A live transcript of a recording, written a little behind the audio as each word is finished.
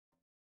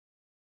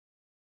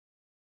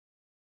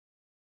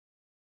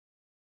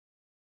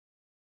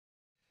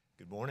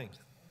Good morning.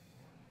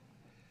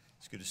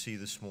 It's good to see you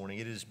this morning.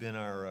 It has been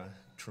our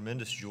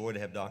tremendous joy to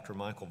have Dr.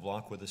 Michael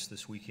Vlach with us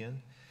this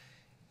weekend.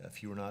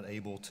 If you were not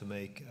able to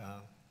make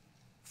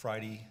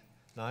Friday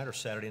night or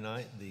Saturday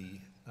night, the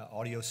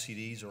audio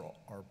CDs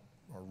are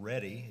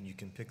ready, and you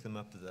can pick them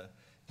up to the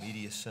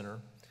Media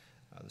Center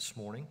this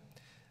morning.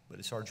 But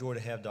it's our joy to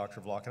have Dr.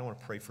 Vlach. I want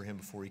to pray for him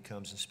before he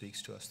comes and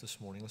speaks to us this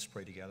morning. Let's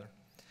pray together.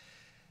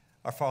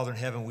 Our Father in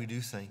heaven, we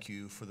do thank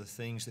you for the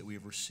things that we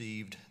have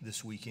received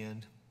this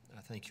weekend.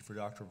 I thank you for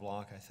Dr.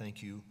 Vlach. I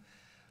thank you,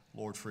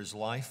 Lord, for his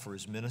life, for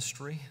his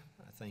ministry.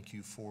 I thank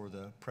you for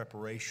the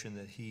preparation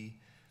that he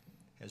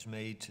has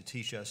made to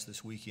teach us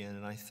this weekend,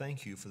 and I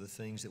thank you for the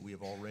things that we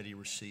have already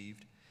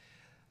received.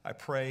 I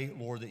pray,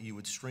 Lord, that you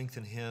would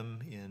strengthen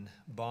him in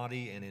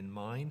body and in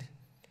mind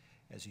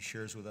as he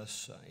shares with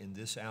us in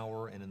this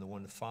hour and in the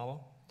one to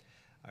follow.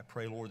 I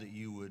pray, Lord, that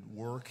you would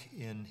work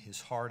in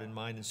his heart and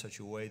mind in such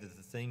a way that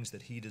the things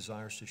that he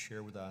desires to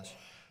share with us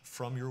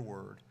from your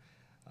word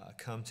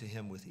come to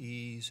him with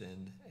ease,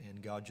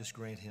 and God, just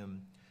grant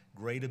him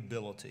great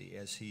ability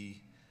as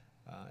he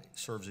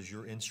serves as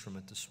your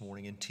instrument this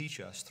morning, and teach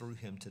us through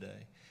him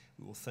today.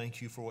 We will thank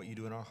you for what you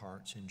do in our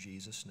hearts. In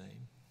Jesus'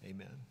 name,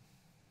 amen.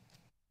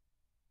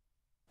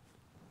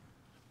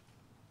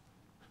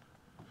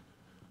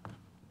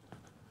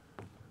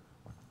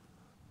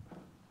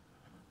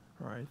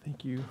 All right,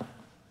 thank you.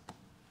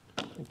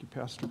 Thank you,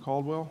 Pastor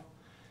Caldwell.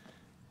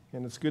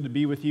 And it's good to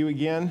be with you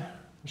again.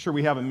 I'm sure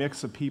we have a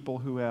mix of people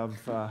who have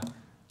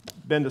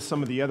been to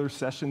some of the other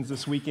sessions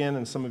this weekend,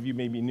 and some of you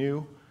may be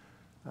new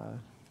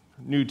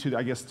to,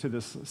 I guess, to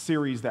this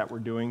series that we're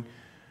doing.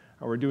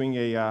 We're doing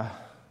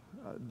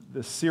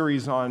this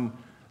series on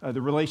the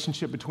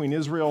relationship between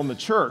Israel and the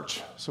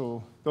church.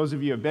 So those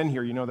of you who have been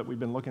here, you know that we've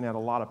been looking at a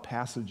lot of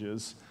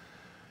passages.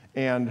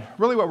 And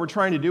really what we're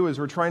trying to do is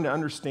we're trying to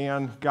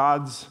understand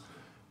God's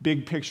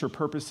big picture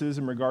purposes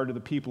in regard to the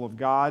people of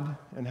God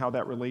and how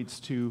that relates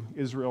to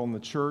Israel and the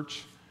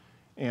church.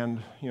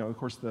 And, of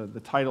course, the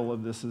title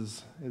of this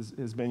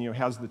has been,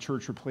 has the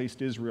church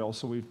replaced Israel?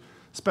 So we've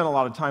spent a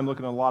lot of time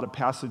looking at a lot of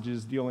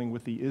passages dealing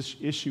with the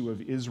issue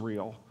of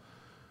Israel.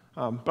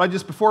 But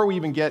before we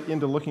even get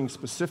into looking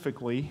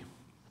specifically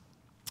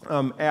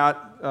at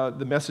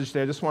the message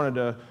today, I just wanted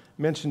to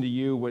mention to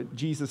you what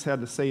Jesus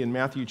had to say in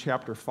Matthew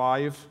chapter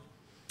 5,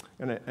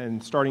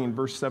 and starting in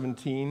verse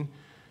 17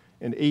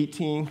 and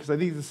 18, because I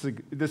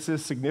think this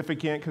is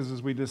significant, because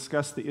as we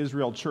discuss the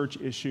Israel church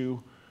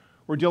issue,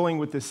 we're dealing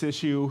with this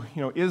issue,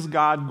 is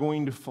God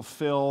going to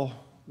fulfill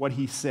what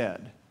he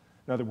said?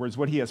 In other words,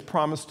 what he has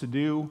promised to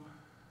do,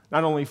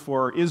 not only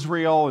for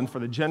Israel and for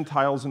the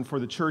Gentiles and for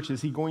the church,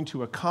 is he going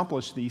to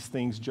accomplish these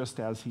things just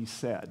as he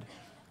said?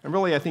 And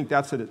really, I think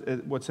that's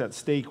what's at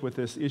stake with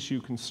this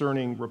issue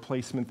concerning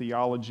replacement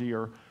theology,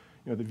 or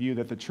the view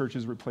that the church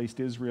has replaced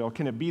Israel.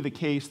 Can it be the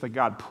case that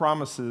God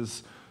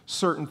promises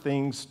certain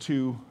things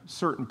to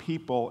certain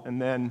people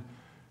and then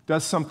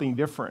does something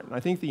different? And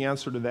I think the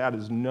answer to that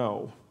is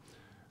no.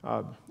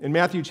 In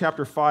Matthew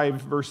chapter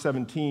 5, verse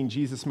 17,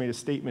 Jesus made a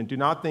statement, "Do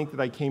not think that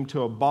I came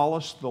to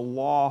abolish the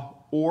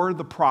law or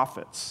the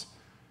prophets."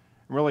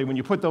 And really, when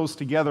you put those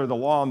together, the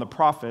law and the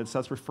prophets,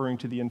 that's referring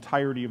to the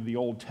entirety of the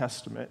Old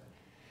Testament.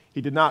 He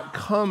did not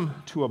come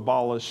to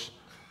abolish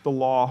the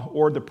law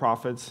or the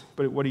prophets,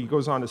 but what he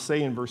goes on to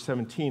say in verse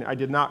 17, "I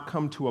did not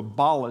come to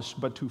abolish,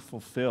 but to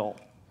fulfill."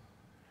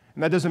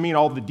 And that doesn't mean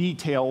all the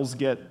details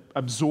get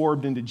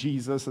absorbed into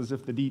Jesus, as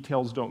if the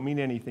details don't mean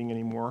anything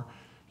anymore.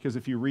 Because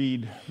if you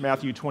read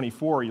Matthew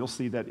 24, you'll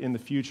see that in the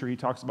future he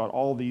talks about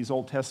all these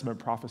Old Testament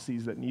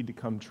prophecies that need to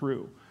come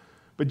true.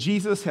 But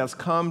Jesus has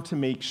come to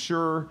make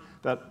sure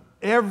that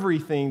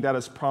everything that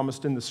is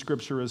promised in the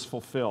Scripture is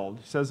fulfilled.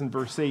 He says in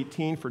verse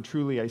 18, "For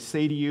truly I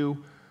say to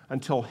you,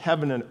 until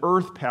heaven and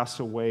earth pass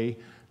away,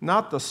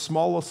 not the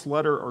smallest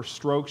letter or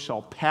stroke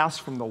shall pass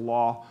from the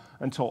law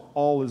until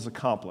all is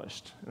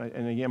accomplished."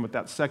 And again, with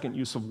that second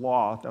use of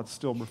law, that's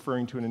still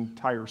referring to an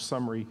entire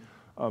summary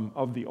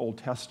of the Old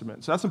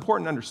Testament. So that's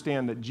important to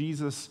understand, that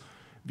Jesus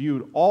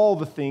viewed all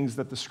the things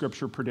that the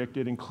Scripture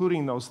predicted,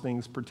 including those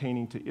things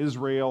pertaining to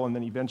Israel and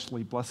then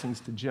eventually blessings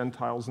to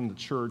Gentiles in the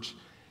church,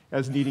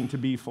 as needing to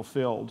be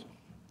fulfilled.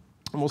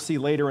 And we'll see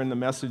later in the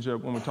message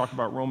when we talk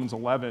about Romans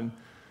 11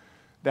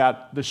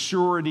 that the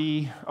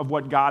surety of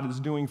what God is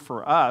doing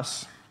for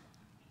us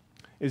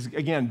is,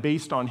 again,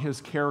 based on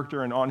his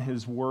character and on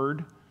his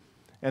word,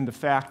 and the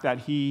fact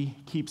that he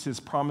keeps his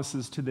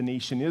promises to the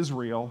nation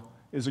Israel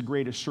is a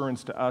great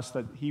assurance to us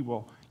that he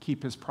will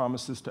keep his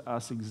promises to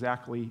us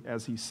exactly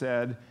as he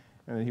said,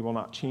 and that he will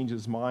not change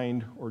his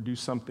mind or do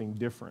something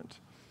different.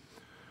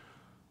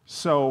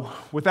 So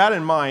with that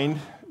in mind,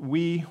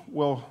 we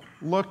will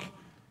look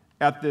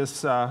at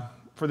this,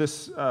 for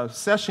this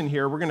session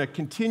here, we're going to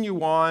continue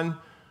on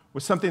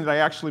with something that I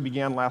actually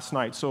began last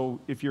night.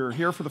 So if you're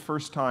here for the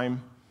first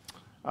time,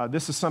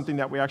 this is something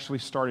that we actually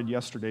started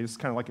yesterday. This is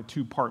kind of like a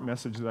two-part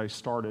message that I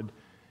started.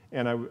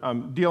 And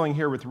I'm dealing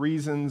here with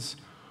reasons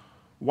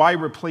why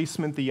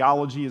replacement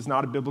theology is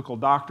not a biblical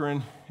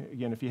doctrine.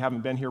 Again, if you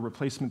haven't been here,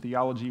 replacement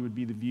theology would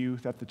be the view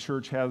that the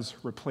church has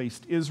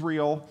replaced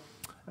Israel.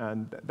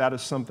 And that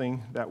is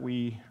something that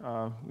we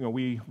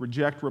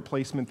reject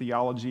replacement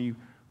theology.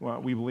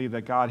 We believe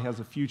that God has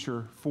a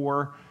future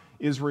for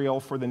Israel,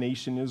 for the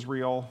nation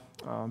Israel,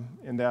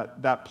 and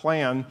that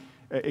plan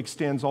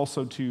extends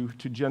also to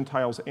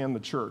Gentiles and the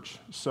church.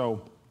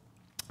 So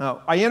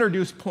I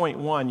introduced point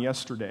 1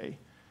 yesterday,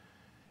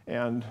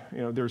 and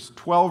there's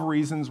 12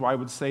 reasons why I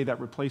would say that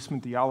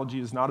replacement theology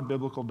is not a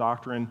biblical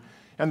doctrine.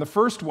 And the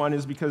first one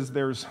is because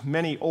there's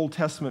many Old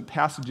Testament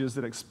passages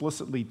that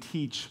explicitly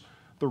teach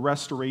the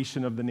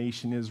restoration of the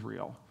nation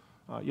Israel.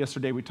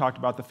 Yesterday we talked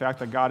about the fact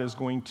that God is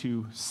going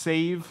to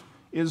save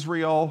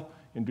Israel.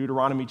 In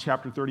Deuteronomy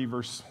chapter 30,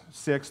 verse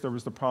 6, there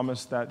was the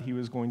promise that he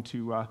was going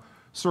to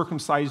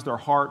circumcise their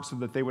hearts so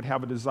that they would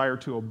have a desire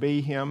to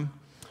obey him.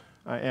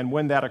 And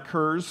when that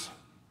occurs,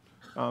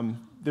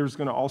 there's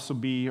going to also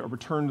be a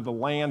return to the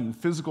land and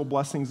physical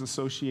blessings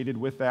associated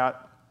with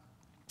that.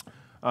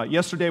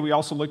 Yesterday we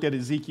also looked at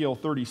Ezekiel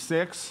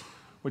 36,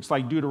 which,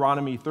 like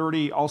Deuteronomy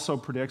 30, also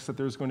predicts that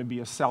there's going to be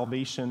a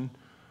salvation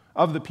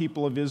of the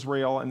people of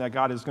Israel and that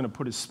God is going to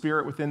put his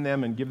spirit within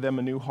them and give them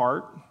a new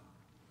heart.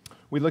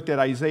 We looked at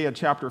Isaiah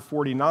chapter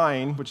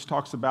 49, which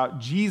talks about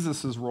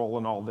Jesus' role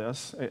in all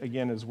this.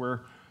 Again, as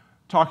we're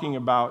talking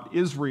about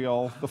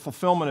Israel, the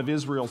fulfillment of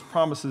Israel's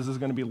promises is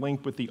going to be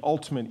linked with the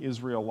ultimate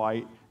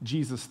Israelite,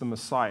 Jesus the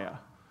Messiah.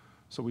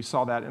 So we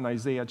saw that in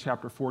Isaiah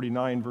chapter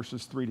 49,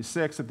 verses 3 to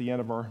 6 at the end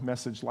of our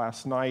message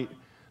last night,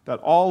 that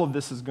all of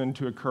this is going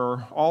to occur.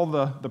 All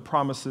the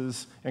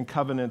promises and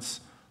covenants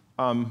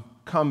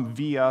come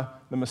via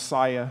the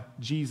Messiah,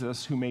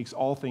 Jesus, who makes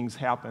all things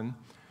happen.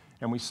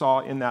 And we saw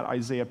in that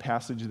Isaiah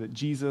passage that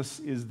Jesus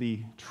is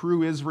the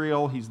true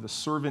Israel. He's the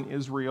servant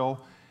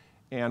Israel.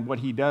 And what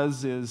he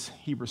does is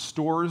he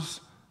restores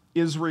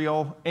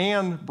Israel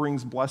and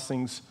brings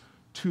blessings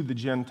to the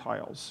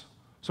Gentiles.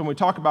 So when we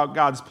talk about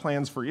God's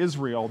plans for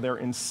Israel, they're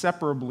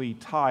inseparably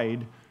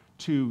tied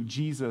to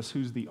Jesus,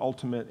 who's the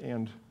ultimate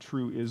and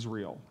true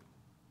Israel.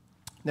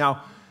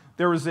 Now,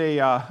 there was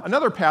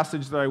another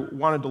passage that I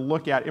wanted to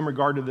look at in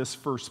regard to this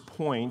first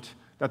point,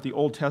 that the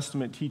Old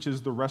Testament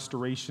teaches the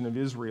restoration of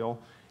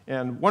Israel.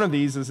 And one of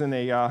these is in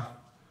a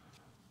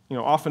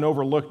often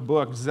overlooked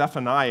book,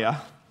 Zephaniah.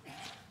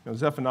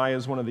 Zephaniah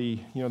is one of the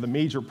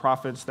major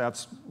prophets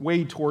that's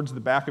way towards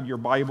the back of your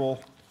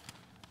Bible.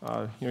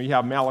 You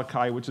have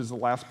Malachi, which is the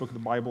last book of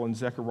the Bible, and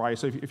Zechariah.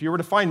 So if you were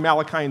to find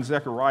Malachi and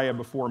Zechariah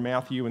before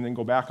Matthew and then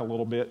go back a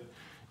little bit,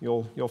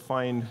 you'll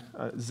find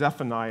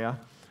Zephaniah.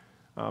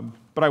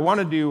 But I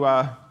wanted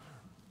to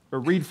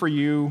read for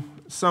you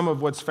some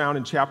of what's found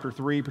in chapter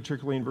 3,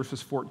 particularly in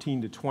verses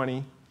 14 to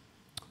 20.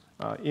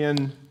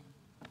 In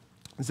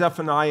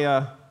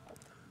Zephaniah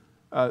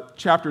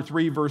chapter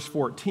 3, verse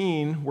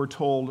 14, we're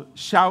told,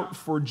 "Shout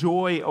for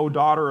joy, O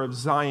daughter of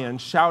Zion.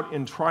 Shout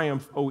in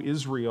triumph, O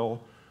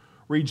Israel.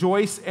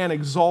 Rejoice and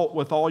exult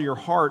with all your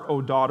heart,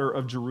 O daughter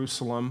of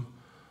Jerusalem.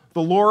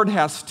 The Lord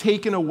has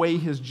taken away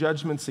his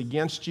judgments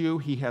against you.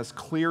 He has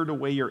cleared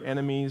away your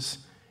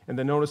enemies." And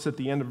then notice at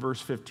the end of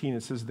verse 15,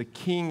 it says, "The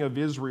King of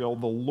Israel,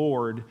 the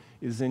Lord,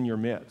 is in your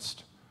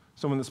midst."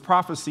 So when this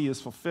prophecy is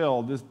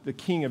fulfilled, the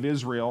King of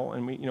Israel,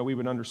 and we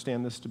would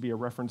understand this to be a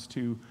reference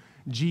to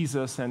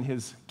Jesus and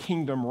his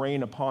kingdom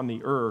reign upon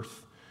the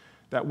earth,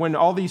 that when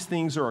all these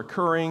things are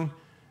occurring,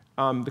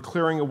 the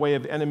clearing away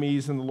of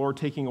enemies and the Lord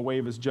taking away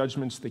of his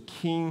judgments, the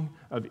King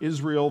of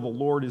Israel, the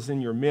Lord, is in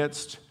your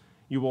midst.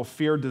 You will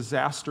fear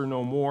disaster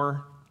no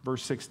more.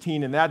 Verse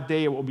 16, "In that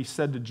day it will be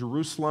said to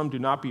Jerusalem, 'Do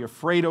not be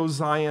afraid, O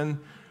Zion.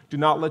 Do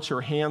not let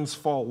your hands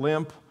fall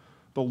limp.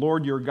 The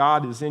Lord your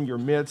God is in your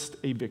midst,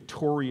 a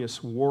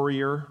victorious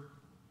warrior.'"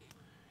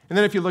 And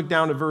then if you look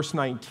down to verse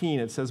 19,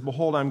 it says,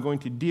 "Behold, I'm going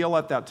to deal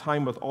at that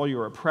time with all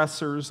your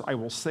oppressors. I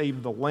will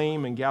save the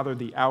lame and gather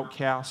the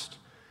outcast,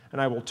 and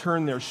I will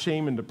turn their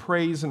shame into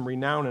praise and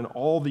renown in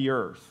all the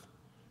earth."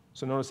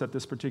 So notice at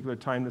this particular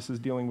time, this is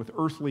dealing with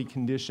earthly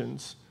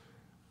conditions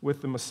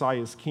with the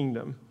Messiah's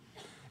kingdom.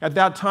 "At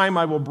that time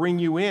I will bring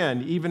you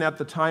in, even at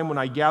the time when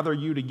I gather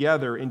you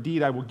together.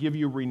 Indeed, I will give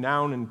you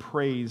renown and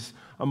praise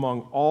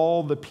among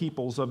all the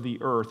peoples of the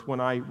earth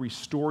when I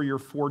restore your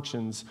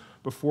fortunes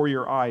before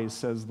your eyes,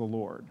 says the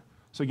Lord."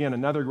 So again,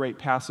 another great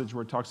passage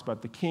where it talks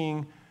about the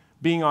king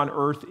being on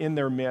earth in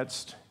their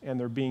midst and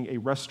there being a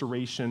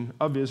restoration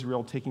of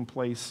Israel taking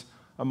place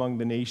among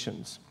the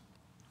nations.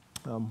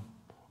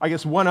 I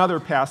guess one other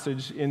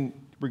passage in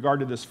regard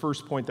to this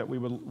first point that we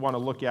would want to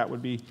look at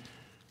would be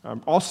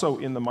also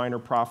in the minor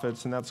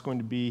prophets, and that's going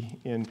to be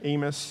in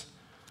Amos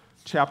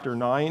chapter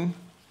 9.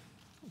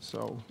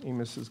 So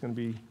Amos is going to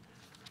be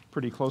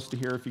pretty close to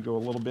here if you go a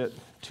little bit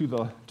to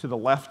the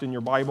left in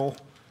your Bible.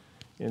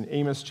 In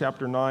Amos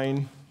chapter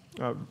 9,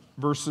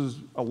 verses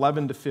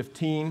 11 to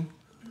 15,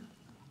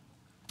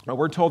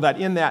 we're told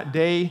that in that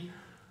day,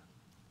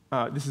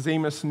 this is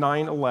Amos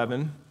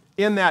 9:11,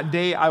 "In that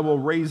day I will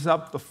raise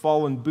up the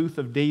fallen booth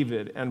of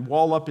David and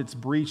wall up its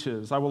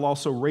breaches. I will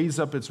also raise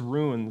up its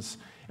ruins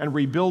and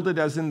rebuild it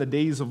as in the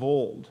days of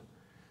old.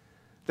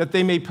 that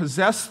they may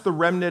possess the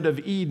remnant of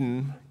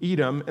Edom.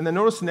 And then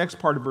notice the next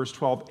part of verse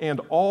 12,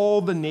 and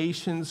all the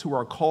nations who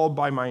are called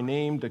by my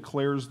name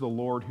declares the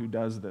Lord who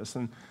does this.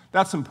 And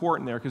that's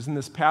important there, because in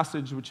this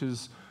passage, which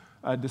is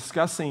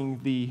discussing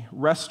the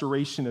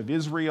restoration of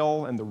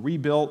Israel and the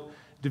rebuilt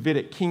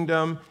Davidic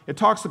kingdom, it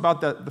talks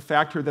about the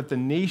fact here that the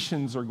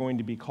nations are going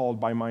to be called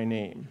by my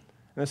name.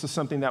 And this is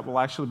something that will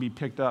actually be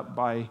picked up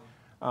by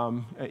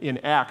in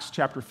Acts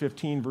chapter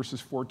 15,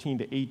 verses 14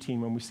 to 18,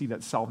 when we see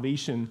that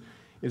salvation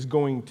is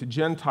going to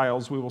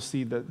Gentiles. We will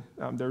see that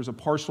there's a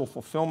partial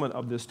fulfillment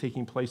of this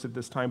taking place at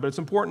this time. But it's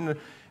important,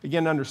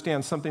 again, to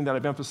understand something that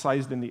I've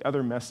emphasized in the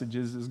other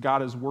messages is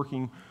God is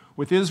working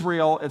with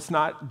Israel. It's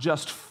not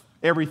just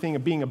everything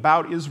being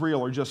about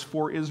Israel or just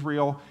for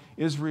Israel.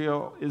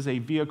 Israel is a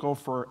vehicle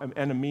for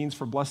and a means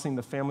for blessing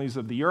the families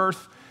of the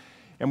earth.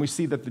 And we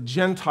see that the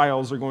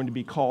Gentiles are going to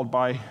be called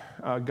by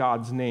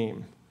God's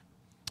name.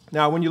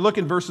 Now, when you look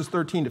in verses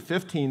 13 to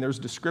 15, there's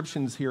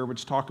descriptions here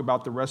which talk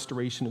about the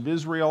restoration of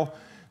Israel,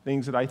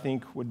 things that I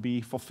think would be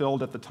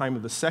fulfilled at the time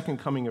of the second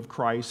coming of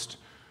Christ.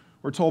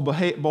 We're told,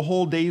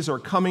 behold, days are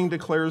coming,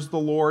 declares the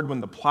Lord,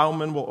 when the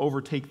plowman will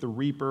overtake the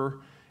reaper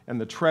and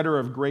the treader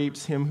of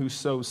grapes, him who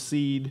sows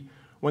seed,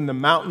 when the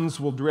mountains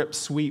will drip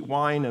sweet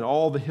wine and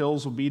all the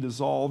hills will be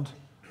dissolved.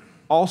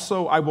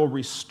 Also, I will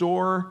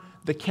restore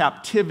the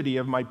captivity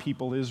of my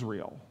people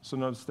Israel. So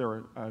notice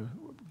there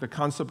the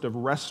concept of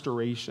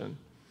restoration.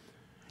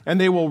 And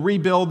they will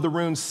rebuild the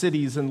ruined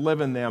cities and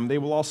live in them. They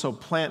will also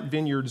plant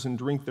vineyards and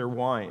drink their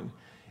wine,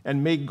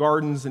 and make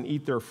gardens and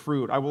eat their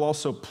fruit. I will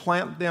also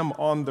plant them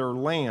on their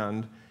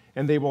land,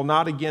 and they will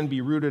not again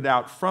be rooted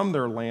out from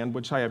their land,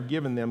 which I have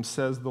given them,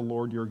 says the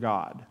Lord your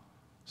God.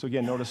 So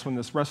again, notice when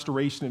this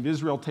restoration of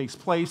Israel takes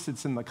place,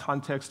 it's in the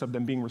context of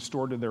them being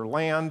restored to their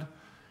land.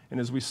 And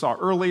as we saw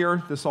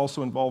earlier, this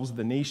also involves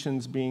the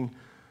nations being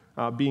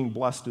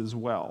blessed as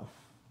well.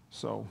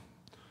 So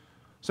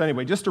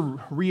anyway, just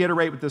to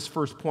reiterate with this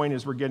first point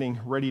as we're getting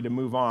ready to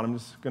move on, I'm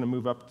just going to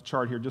move up the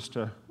chart here just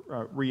to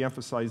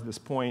reemphasize this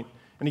point.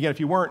 And again, if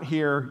you weren't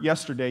here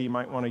yesterday, you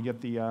might want to get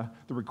the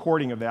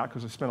recording of that,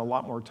 because I spent a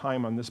lot more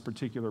time on this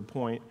particular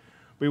point.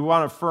 We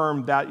want to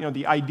affirm that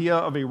the idea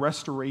of a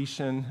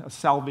restoration, a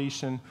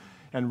salvation,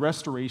 and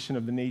restoration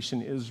of the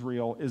nation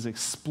Israel is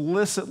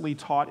explicitly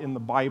taught in the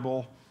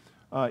Bible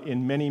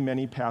in many,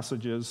 many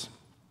passages.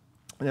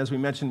 And as we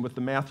mentioned with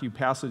the Matthew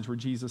passage where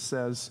Jesus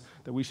says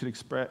that we should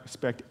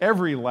expect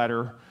every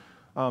letter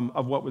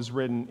of what was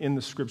written in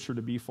the Scripture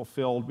to be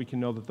fulfilled, we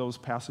can know that those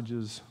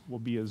passages will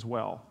be as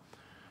well.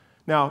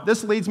 Now,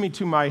 this leads me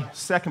to my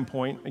second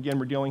point. Again,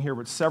 we're dealing here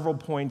with several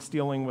points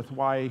dealing with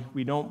why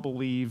we don't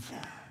believe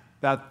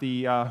that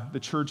the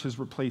church has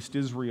replaced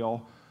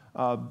Israel.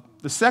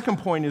 The second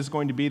point is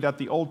going to be that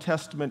the Old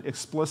Testament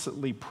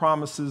explicitly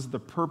promises the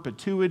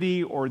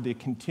perpetuity or the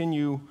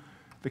continuing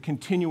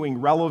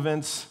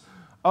relevance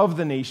of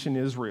the nation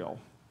Israel.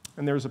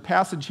 And there's a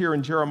passage here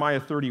in Jeremiah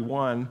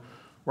 31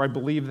 where I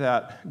believe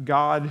that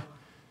God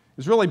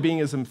is really being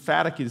as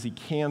emphatic as he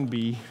can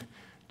be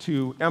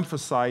to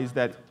emphasize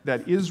that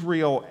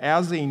Israel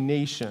as a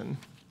nation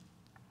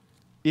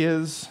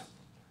is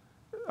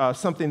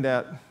something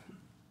that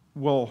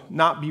will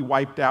not be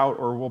wiped out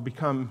or will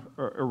become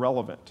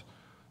irrelevant.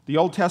 The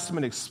Old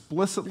Testament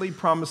explicitly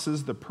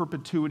promises the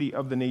perpetuity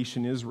of the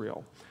nation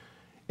Israel.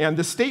 And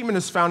the statement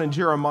is found in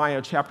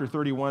Jeremiah chapter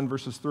 31,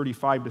 verses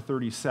 35 to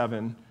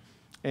 37.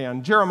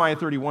 And Jeremiah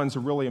 31 is a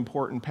really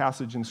important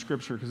passage in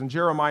Scripture, because in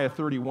Jeremiah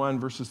 31,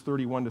 verses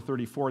 31 to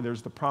 34,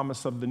 there's the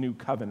promise of the new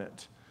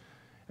covenant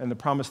and the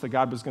promise that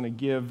God was going to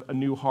give a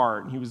new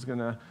heart. He was going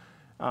to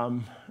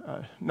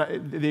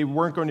they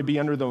weren't going to be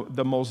under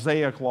the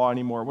Mosaic law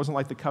anymore. It wasn't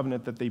like the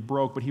covenant that they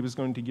broke, but he was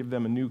going to give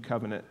them a new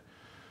covenant.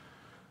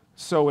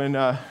 So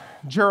in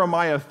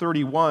Jeremiah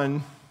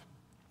 31,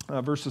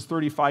 verses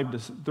 35 to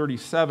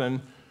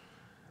 37,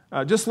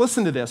 just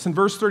listen to this. In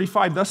verse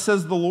 35, thus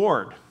says the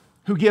Lord,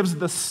 who gives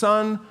the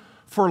sun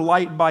for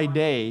light by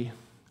day,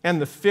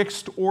 and the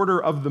fixed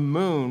order of the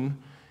moon,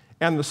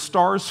 and the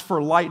stars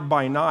for light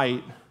by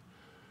night,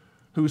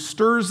 who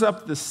stirs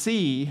up the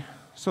sea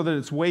so that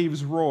its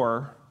waves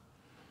roar.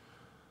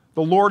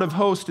 The Lord of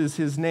hosts is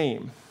his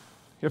name.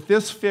 If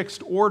this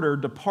fixed order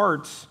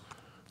departs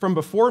from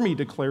before me,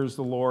 declares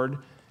the Lord,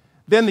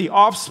 then the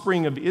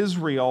offspring of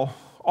Israel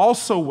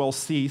also will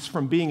cease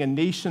from being a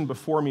nation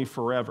before me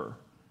forever.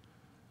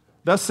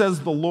 Thus says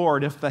the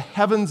Lord, if the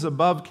heavens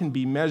above can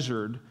be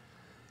measured,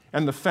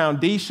 and the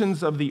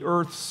foundations of the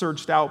earth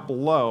searched out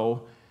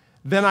below,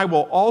 then I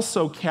will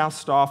also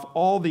cast off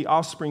all the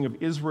offspring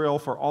of Israel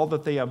for all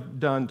that they have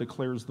done,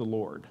 declares the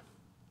Lord.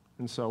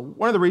 And so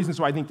one of the reasons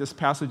why I think this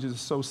passage is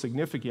so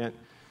significant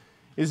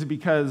is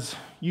because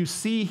you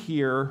see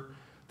here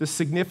the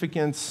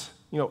significance,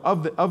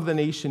 of the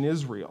nation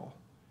Israel.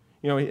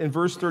 In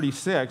verse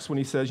 36, when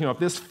he says, if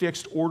this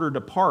fixed order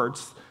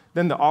departs,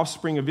 then the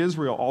offspring of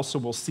Israel also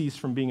will cease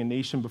from being a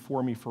nation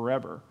before me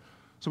forever.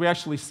 So we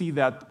actually see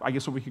that, I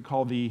guess what we could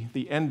call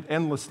the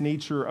endless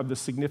nature of the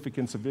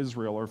significance of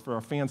Israel, or for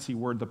a fancy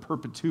word, the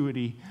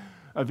perpetuity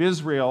of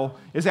Israel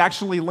is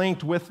actually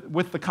linked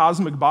with the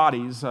cosmic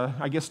bodies.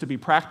 I guess to be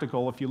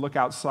practical, if you look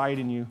outside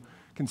and you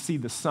can see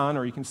the sun,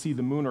 or you can see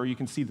the moon, or you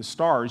can see the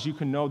stars, you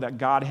can know that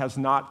God has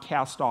not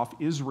cast off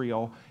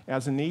Israel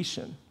as a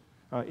nation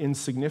in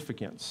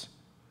significance.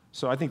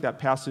 So I think that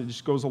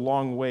passage goes a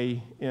long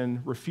way in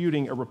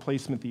refuting a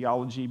replacement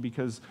theology,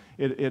 because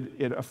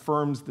it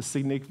affirms the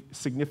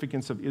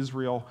significance of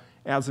Israel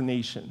as a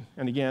nation.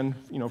 And again,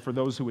 for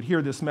those who would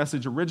hear this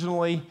message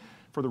originally,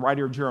 for the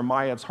writer of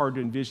Jeremiah, it's hard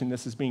to envision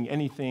this as being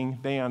anything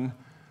than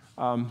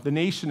the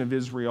nation of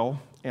Israel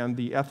and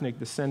the ethnic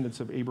descendants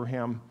of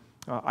Abraham,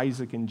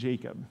 Isaac, and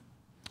Jacob.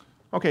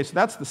 Okay, so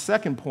that's the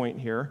second point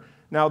here.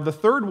 Now, the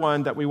third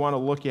one that we want to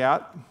look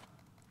at,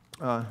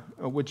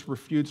 which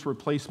refutes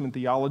replacement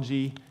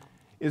theology,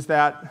 is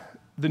that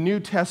the New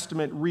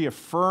Testament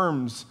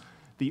reaffirms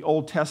the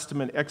Old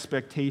Testament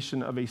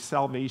expectation of a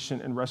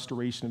salvation and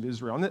restoration of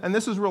Israel. And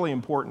this is really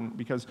important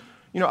because,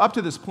 up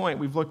to this point,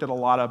 we've looked at a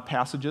lot of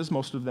passages.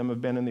 Most of them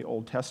have been in the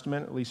Old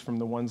Testament, at least from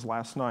the ones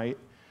last night.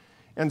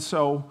 And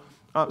so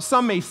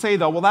some may say,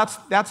 though, well,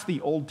 that's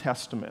the Old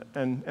Testament.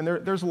 And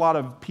there's a lot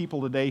of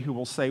people today who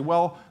will say,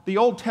 well, the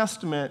Old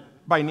Testament,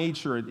 by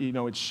nature,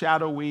 it's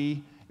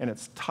shadowy, and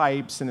it's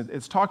types, and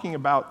it's talking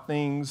about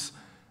things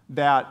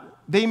that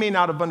they may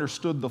not have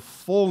understood the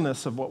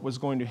fullness of what was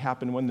going to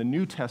happen when the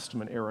New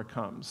Testament era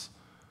comes.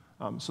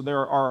 So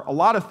there are a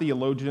lot of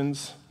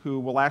theologians who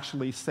will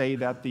actually say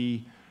that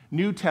the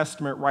New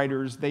Testament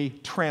writers, they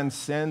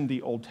transcend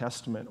the Old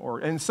Testament,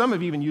 and some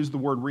have even used the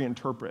word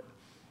reinterpret.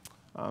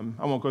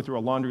 I won't go through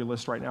a laundry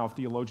list right now of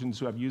theologians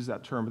who have used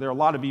that term, but there are a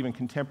lot of even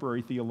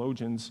contemporary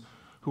theologians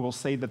who will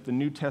say that the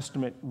New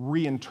Testament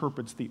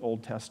reinterprets the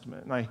Old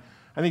Testament. And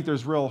I think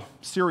there's real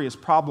serious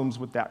problems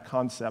with that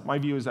concept. My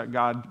view is that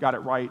God got it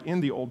right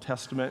in the Old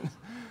Testament,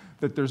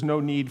 that there's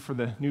no need for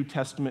the New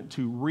Testament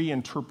to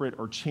reinterpret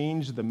or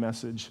change the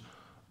message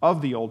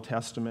of the Old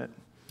Testament.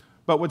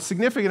 But what's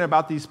significant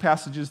about these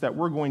passages that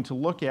we're going to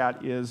look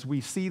at is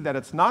we see that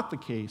it's not the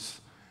case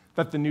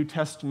that the New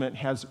Testament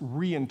has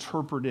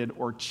reinterpreted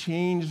or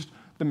changed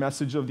the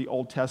message of the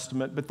Old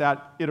Testament, but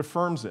that it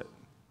affirms it.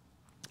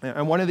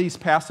 And one of these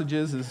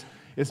passages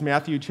is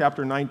Matthew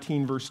chapter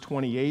 19, verse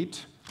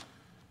 28.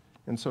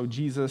 And so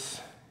Jesus,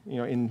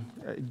 in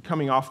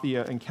coming off the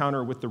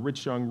encounter with the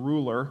rich young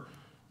ruler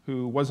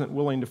who wasn't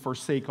willing to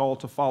forsake all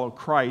to follow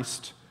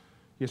Christ,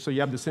 so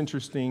you have this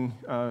interesting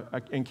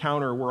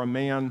encounter where a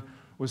man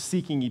was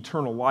seeking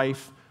eternal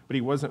life, but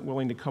he wasn't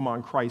willing to come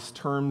on Christ's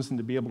terms and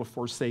to be able to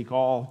forsake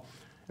all.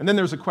 And then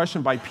there's a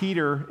question by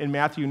Peter in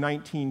Matthew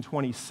 19,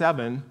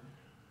 27,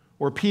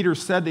 where Peter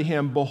said to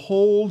him,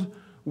 "Behold,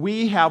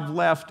 we have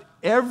left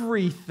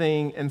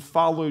everything and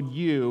followed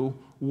you.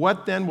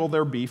 What then will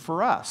there be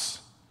for us?"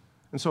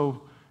 And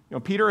so,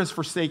 Peter has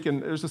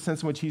forsaken, there's a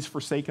sense in which he's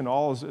forsaken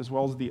all as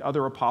well as the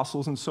other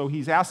apostles. And so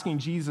he's asking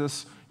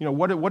Jesus,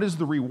 what is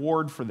the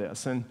reward for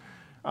this? And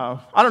I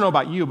don't know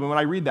about you, but when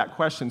I read that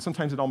question,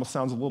 sometimes it almost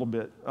sounds a little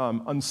bit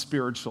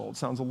unspiritual. It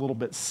sounds a little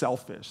bit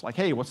selfish. Like,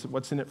 hey,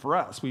 what's in it for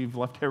us? We've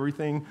left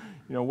everything,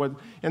 what?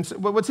 And so,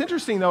 but what's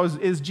interesting, though,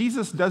 is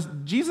Jesus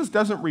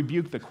doesn't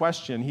rebuke the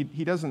question.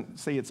 He doesn't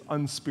say it's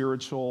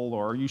unspiritual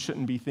or you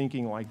shouldn't be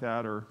thinking like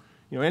that or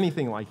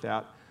anything like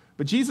that.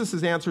 But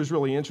Jesus' answer is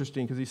really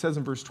interesting because he says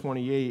in verse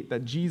 28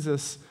 that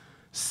Jesus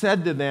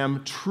said to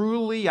them,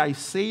 "Truly I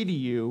say to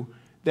you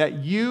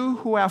that you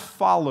who have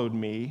followed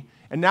me,"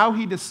 and now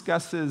he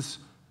discusses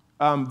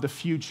the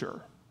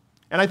future.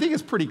 And I think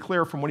it's pretty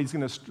clear from what he's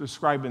going to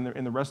describe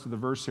in the rest of the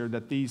verse here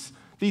that these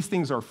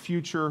things are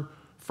future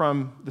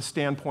from the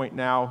standpoint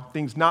now,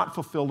 things not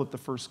fulfilled at the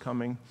first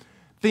coming,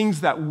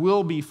 things that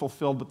will be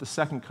fulfilled at the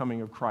second coming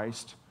of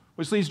Christ.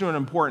 Which leads to an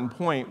important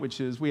point,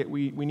 which is we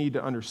need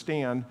to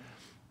understand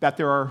that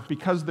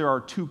because there are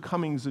two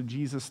comings of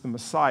Jesus the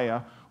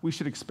Messiah, we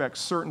should expect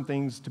certain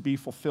things to be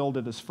fulfilled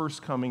at his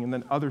first coming and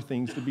then other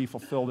things to be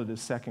fulfilled at his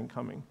second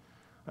coming.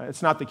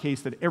 It's not the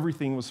case that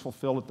everything was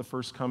fulfilled at the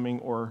first coming,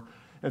 or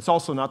it's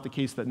also not the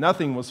case that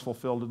nothing was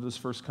fulfilled at his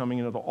first coming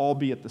and it'll all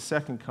be at the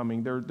second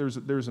coming. There's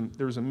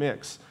a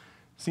mix.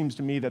 It seems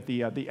to me that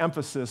the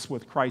emphasis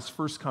with Christ's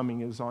first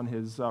coming is on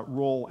his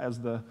role as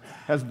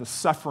the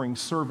suffering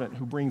servant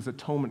who brings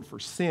atonement for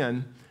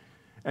sin,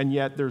 and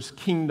yet there's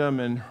kingdom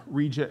and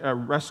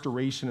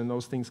restoration and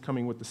those things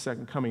coming with the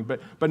second coming.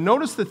 But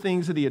notice the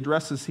things that he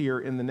addresses here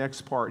in the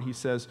next part. He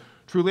says,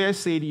 "Truly I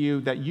say to you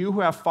that you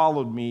who have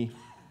followed me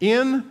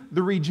in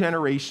the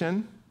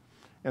regeneration,"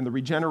 and the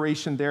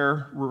regeneration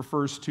there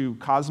refers to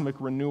cosmic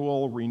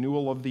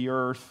renewal of the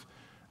earth.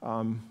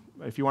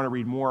 If you want to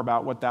read more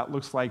about what that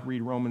looks like,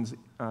 read Romans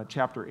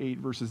chapter 8,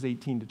 verses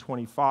 18 to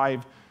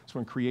 25. It's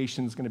when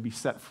creation is going to be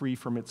set free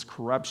from its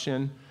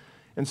corruption.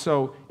 And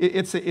so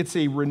it's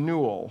a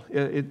renewal.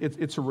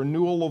 It's a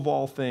renewal of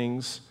all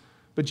things.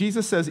 But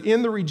Jesus says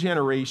in the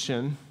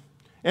regeneration,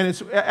 and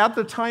it's at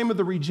the time of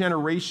the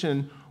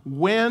regeneration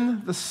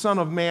when the Son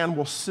of Man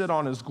will sit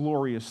on his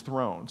glorious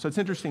throne. So it's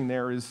interesting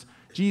there is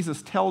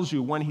Jesus tells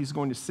you when he's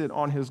going to sit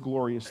on his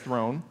glorious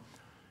throne.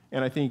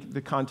 And I think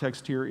the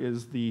context here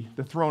is the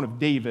throne of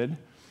David.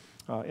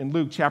 In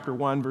Luke chapter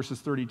 1,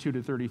 verses 32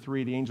 to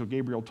 33, the angel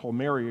Gabriel told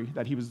Mary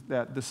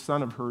that this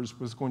son of hers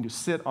was going to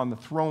sit on the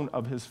throne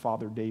of his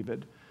father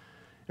David.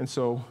 And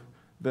so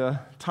the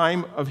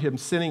time of him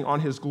sitting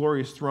on his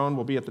glorious throne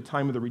will be at the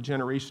time of the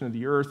regeneration of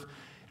the earth.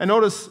 And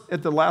notice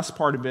at the last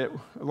part of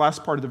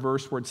the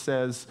verse where it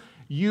says,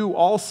 "You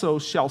also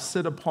shall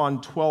sit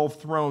upon 12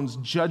 thrones,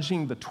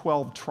 judging the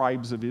 12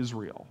 tribes of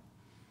Israel."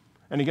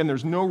 And again,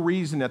 there's no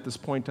reason at this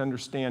point to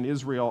understand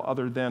Israel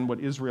other than what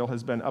Israel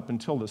has been up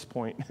until this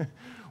point,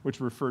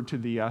 which referred to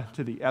the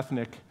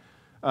ethnic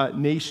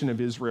nation of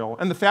Israel.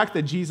 And the fact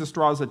that Jesus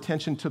draws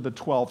attention to the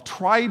 12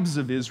 tribes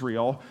of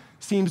Israel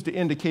seems to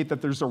indicate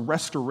that there's a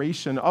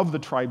restoration of the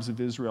tribes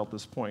of Israel at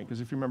this point. Because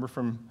if you remember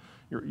from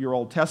your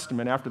Old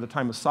Testament, after the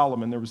time of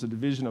Solomon, there was a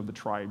division of the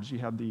tribes. You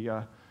had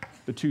the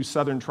 2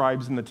 southern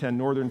tribes and the 10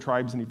 northern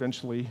tribes, and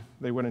eventually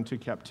they went into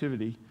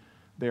captivity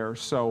there.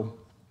 So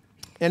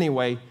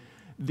anyway,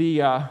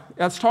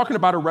 that's talking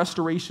about a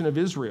restoration of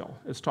Israel.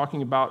 It's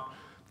talking about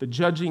the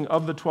judging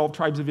of the 12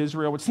 tribes of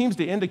Israel, which seems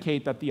to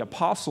indicate that the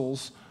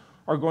apostles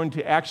are going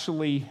to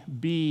actually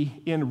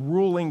be in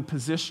ruling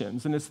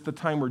positions, and it's the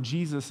time where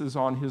Jesus is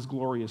on his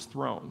glorious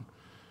throne.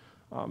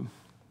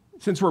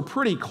 Since we're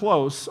pretty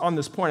close on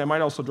this point, I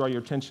might also draw your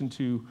attention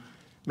to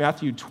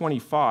Matthew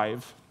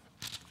 25.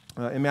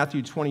 In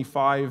Matthew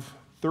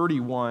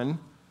 25:31,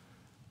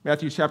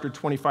 Matthew chapter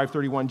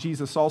 25:31,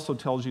 Jesus also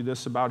tells you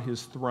this about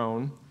his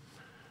throne.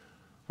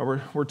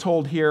 We're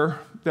told here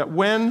that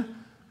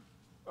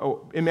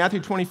in Matthew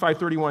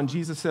 25:31,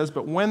 Jesus says,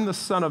 "But when the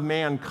Son of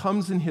Man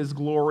comes in his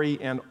glory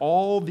and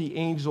all the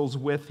angels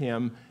with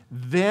him,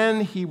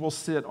 then he will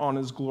sit on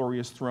his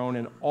glorious throne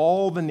and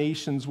all the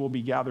nations will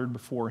be gathered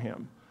before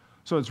him."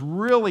 So it's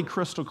really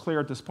crystal clear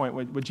at this point.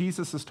 What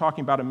Jesus is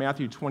talking about in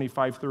Matthew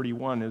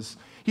 25:31 is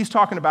he's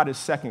talking about his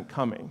second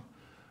coming.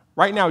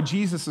 Right now,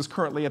 Jesus is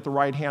currently at the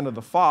right hand of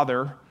the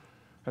Father,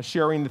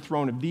 sharing the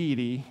throne of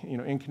deity,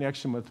 in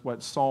connection with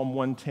what Psalm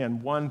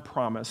 110:1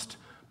 promised.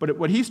 But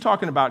what he's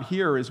talking about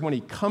here is when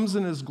he comes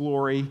in his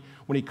glory,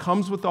 when he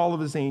comes with all of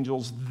his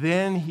angels,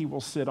 then he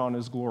will sit on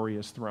his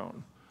glorious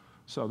throne.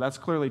 So that's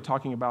clearly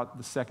talking about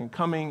the second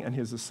coming and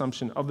his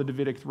assumption of the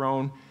Davidic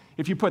throne.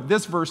 If you put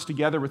this verse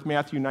together with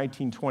Matthew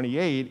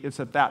 19:28,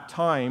 it's at that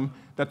time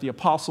that the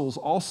apostles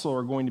also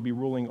are going to be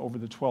ruling over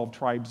the 12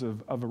 tribes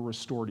of a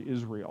restored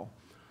Israel.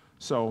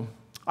 So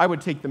I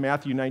would take the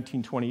Matthew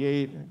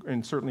 19:28,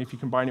 and certainly if you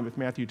combine it with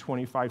Matthew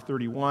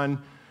 25:31,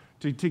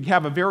 to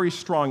have a very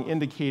strong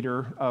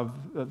indicator of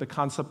the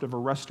concept of a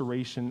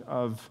restoration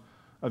of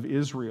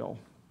Israel.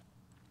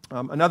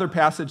 Another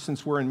passage,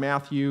 since we're in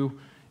Matthew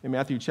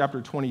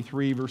chapter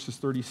 23, verses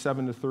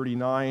 37 to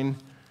 39,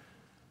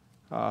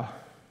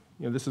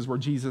 this is where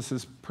Jesus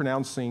is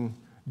pronouncing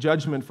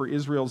judgment for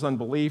Israel's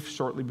unbelief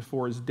shortly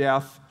before his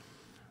death.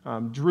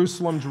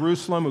 "Jerusalem,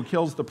 Jerusalem, who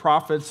kills the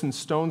prophets and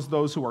stones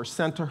those who are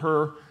sent to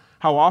her.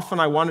 How often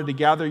I wanted to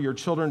gather your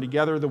children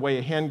together the way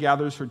a hen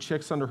gathers her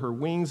chicks under her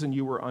wings, and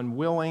you were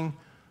unwilling.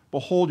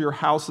 Behold, your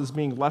house is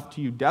being left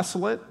to you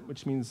desolate,"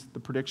 which means the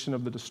prediction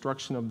of the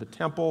destruction of the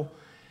temple.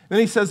 Then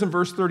he says in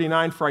verse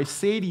 39, "For I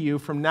say to you,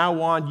 from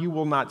now on you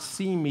will not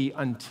see me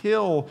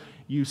until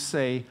you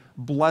say,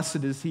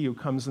 'Blessed is he who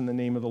comes in the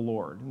name of the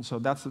Lord.'" And so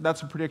that's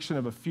a prediction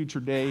of a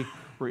future day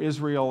where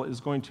Israel is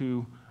going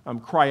to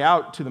cry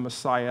out to the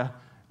Messiah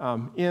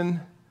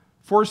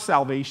for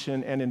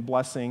salvation and in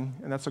blessing.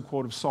 And that's a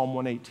quote of Psalm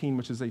 118,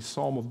 which is a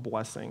psalm of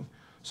blessing.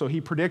 So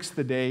he predicts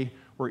the day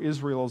where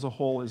Israel as a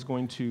whole is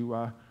going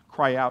to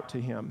cry out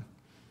to him.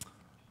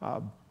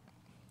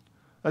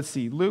 Let's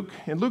see, in Luke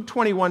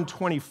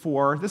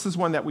 21:24, this is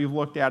one that we've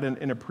looked at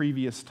in a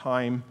previous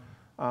time,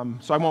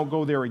 so I won't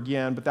go there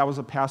again, but that was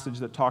a passage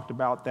that talked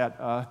about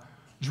that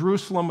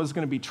Jerusalem was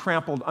going to be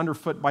trampled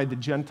underfoot by the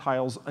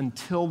Gentiles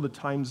until the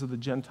times of the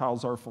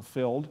Gentiles are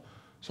fulfilled.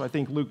 So I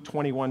think Luke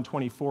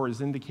 21:24 is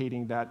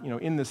indicating that,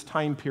 in this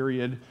time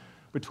period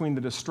between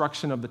the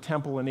destruction of the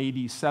temple in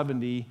AD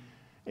 70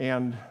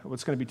 and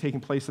what's going to be taking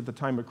place at the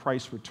time of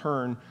Christ's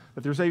return,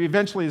 that there's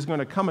eventually is going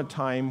to come a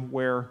time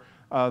where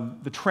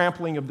the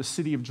trampling of the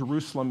city of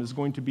Jerusalem is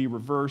going to be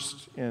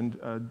reversed and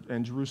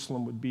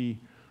Jerusalem would be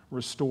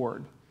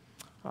restored.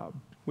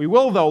 We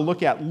will, though,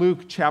 look at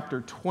Luke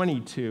chapter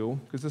 22,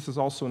 because this is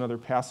also another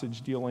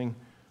passage dealing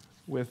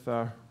with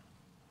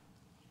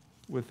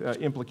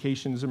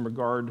implications in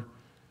regard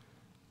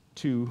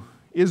to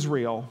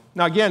Israel.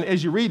 Now, again,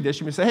 as you read this,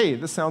 you may say, "Hey,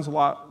 this sounds a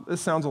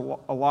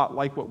lot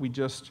like what we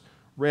just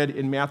read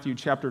in Matthew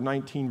chapter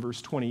 19,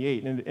 verse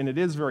 28," and it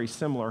is very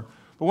similar.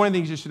 But one of the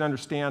things you should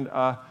understand,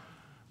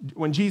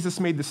 when Jesus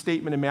made the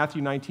statement in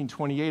Matthew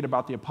 19:28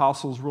 about the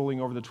apostles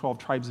ruling over the 12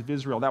 tribes of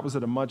Israel, that was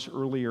at a much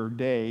earlier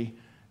day.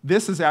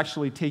 This is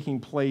actually taking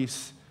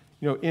place,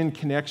 in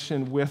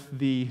connection with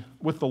the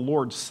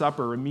Lord's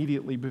Supper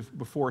immediately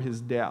before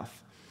his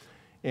death.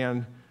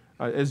 And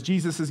as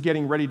Jesus is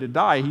getting ready to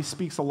die, he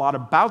speaks a lot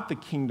about the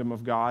kingdom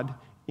of God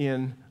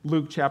in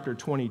Luke chapter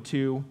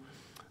 22.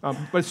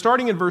 But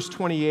starting in verse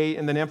 28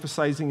 and then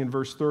emphasizing in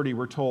verse 30,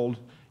 we're told,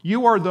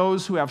 "You are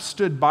those who have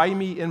stood by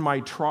me in my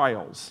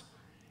trials,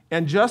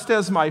 And just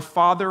as my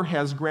Father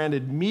has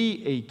granted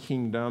me a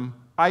kingdom,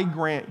 I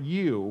grant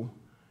you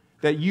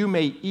that you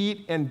may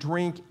eat and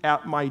drink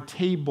at my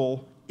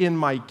table in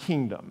my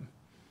kingdom.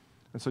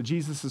 And so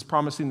Jesus is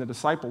promising the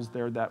disciples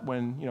there that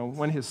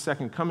when his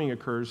second coming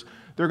occurs,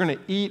 they're going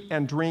to eat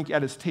and drink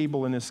at his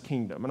table in his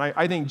kingdom. And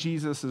I think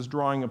Jesus is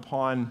drawing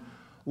upon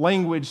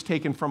language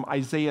taken from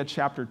Isaiah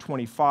chapter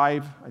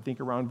 25, I think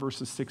around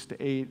verses 6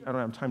 to 8. I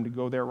don't have time to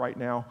go there right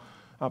now.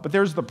 But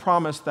there's the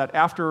promise that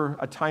after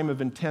a time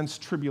of intense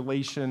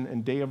tribulation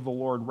and day of the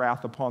Lord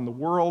wrath upon the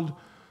world,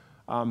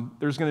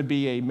 there's going to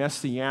be a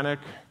messianic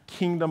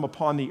kingdom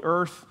upon the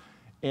earth.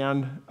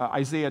 And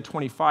Isaiah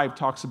 25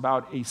 talks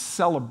about a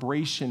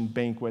celebration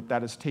banquet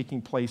that is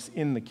taking place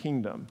in the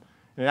kingdom.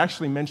 And it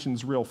actually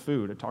mentions real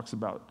food. It talks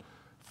about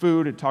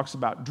food, it talks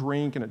about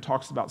drink, and it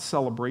talks about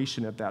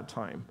celebration at that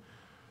time.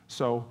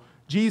 So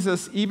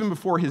Jesus, even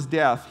before his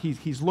death,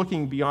 he's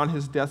looking beyond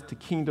his death to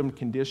kingdom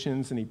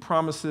conditions, and he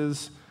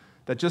promises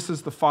that just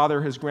as the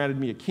Father has granted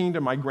me a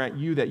kingdom, I grant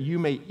you that you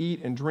may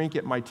eat and drink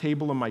at my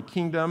table in my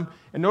kingdom.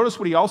 And notice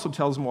what he also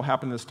tells them will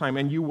happen this time,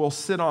 and you will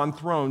sit on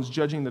thrones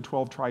judging the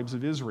 12 tribes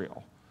of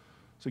Israel.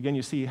 So again,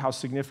 you see how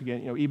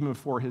significant, even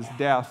before his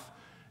death,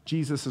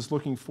 Jesus is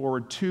looking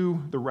forward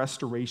to the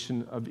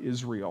restoration of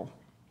Israel.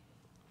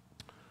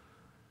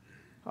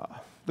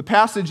 The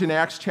passage in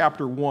Acts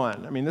chapter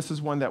 1, this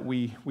is one that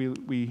we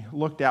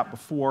looked at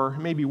before.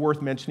 It may be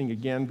worth mentioning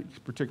again,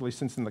 particularly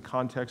since in the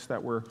context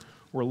that we're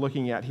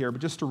looking at here. But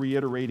just to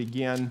reiterate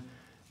again,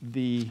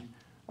 in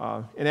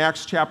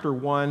Acts chapter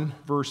 1,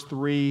 verse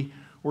 3,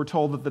 we're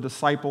told that the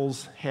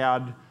disciples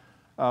had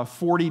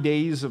 40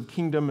 days of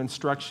kingdom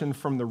instruction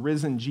from the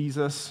risen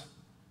Jesus.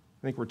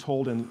 I think we're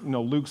told in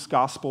Luke's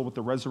gospel with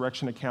the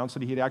resurrection accounts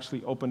that he had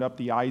actually opened up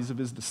the eyes of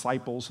his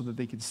disciples so that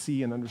they could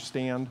see and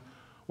understand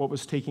what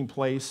was taking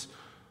place.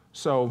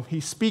 So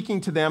he's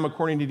speaking to them,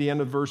 according to the end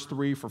of verse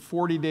 3, for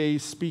 40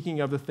 days, speaking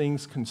of the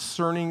things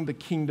concerning the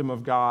kingdom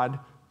of God.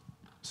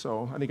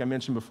 So I think I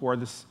mentioned before,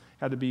 this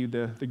had to be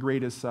the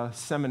greatest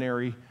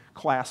seminary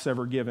class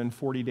ever given,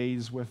 40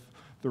 days with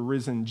the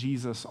risen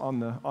Jesus on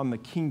the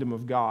kingdom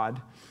of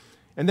God.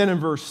 And then in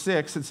verse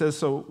 6, it says,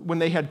 so when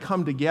they had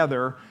come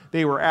together,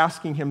 they were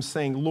asking him,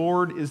 saying,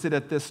 Lord, is it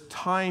at this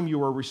time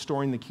you are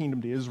restoring the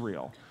kingdom to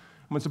Israel?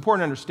 What's important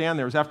to understand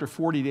there is after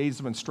 40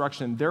 days of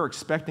instruction, they're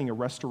expecting a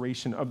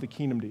restoration of the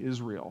kingdom to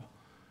Israel.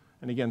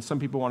 And again, some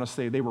people want to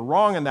say they were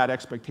wrong in that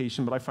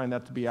expectation, but I find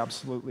that to be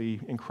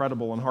absolutely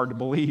incredible and hard to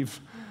believe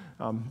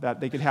that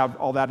they could have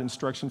all that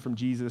instruction from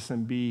Jesus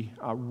and be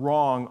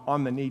wrong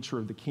on the nature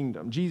of the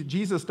kingdom.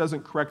 Jesus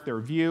doesn't correct their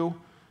view.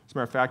 As a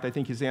matter of fact, I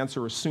think his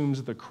answer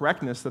assumes the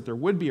correctness that there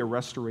would be a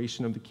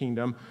restoration of the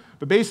kingdom.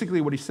 But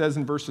basically what he says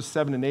in verses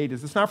 7 and 8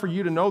 is, it's not for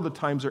you to know the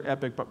times or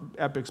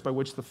epochs by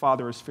which the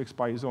Father is fixed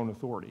by his own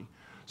authority.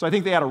 So I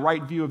think they had a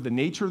right view of the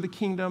nature of the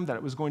kingdom, that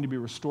it was going to be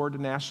restored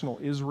to national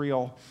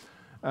Israel,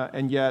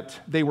 and yet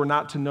they were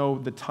not to know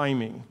the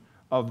timing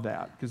of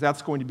that, because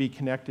that's going to be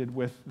connected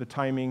with the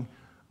timing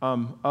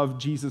of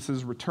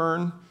Jesus'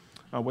 return.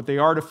 What they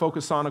are to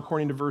focus on,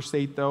 according to verse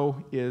 8,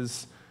 though,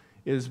 is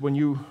when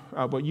you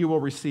will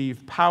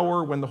receive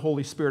power when the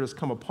Holy Spirit has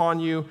come upon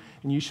you,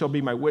 and you shall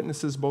be my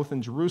witnesses both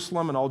in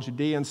Jerusalem and all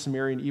Judea and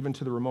Samaria and even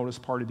to the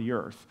remotest part of the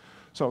earth.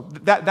 So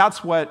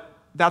that's what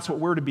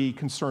we're to be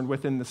concerned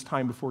with in this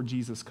time before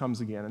Jesus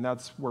comes again, and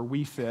that's where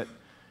we fit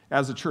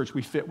as a church.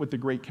 We fit with the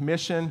Great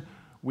Commission.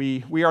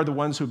 We are the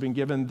ones who have been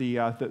given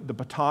the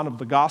baton of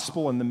the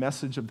gospel and the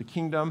message of the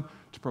kingdom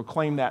to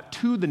proclaim that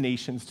to the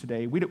nations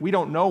today. We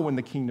don't know when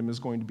the kingdom is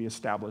going to be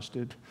established.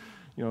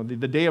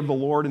 The day of the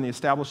Lord and the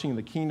establishing of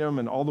the kingdom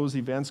and all those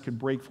events could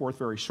break forth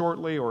very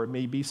shortly, or it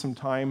may be some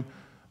time.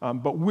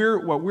 But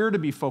what we're to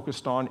be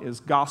focused on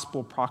is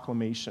gospel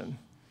proclamation.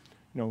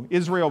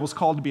 Israel was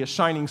called to be a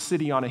shining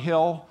city on a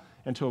hill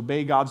and to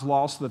obey God's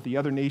law so that the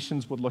other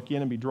nations would look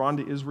in and be drawn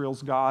to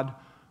Israel's God.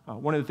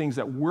 One of the things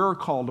that we're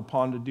called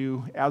upon to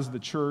do as the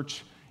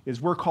church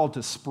is we're called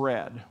to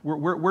spread.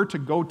 We're to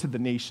go to the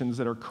nations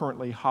that are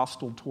currently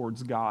hostile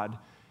towards God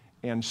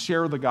and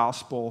share the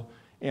gospel.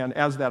 And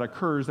as that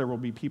occurs, there will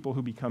be people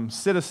who become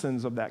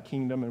citizens of that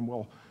kingdom and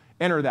will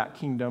enter that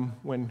kingdom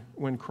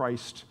when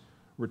Christ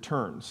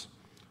returns.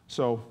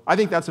 So I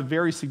think that's a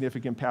very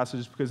significant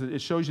passage because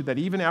it shows you that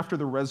even after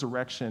the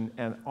resurrection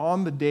and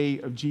on the day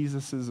of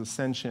Jesus'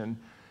 ascension,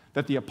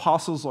 that the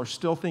apostles are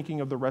still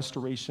thinking of the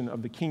restoration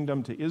of the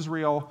kingdom to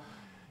Israel.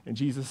 And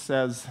Jesus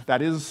says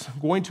that is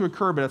going to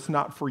occur, but it's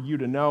not for you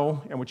to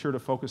know. And what you're to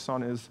focus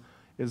on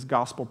is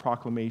gospel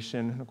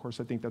proclamation. And of course,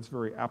 I think that's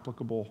very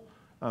applicable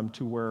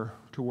to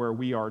where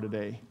we are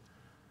today.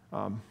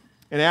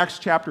 In Acts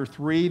chapter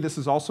 3, this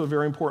is also a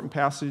very important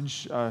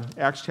passage.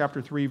 Acts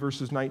chapter 3,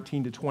 verses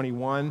 19 to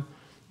 21.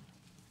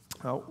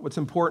 What's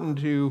important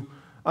to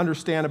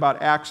understand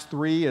about Acts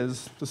 3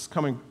 is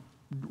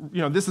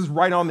this is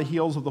right on the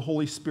heels of the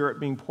Holy Spirit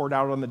being poured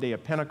out on the day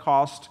of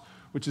Pentecost,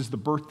 which is the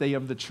birthday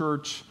of the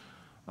church,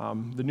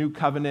 the new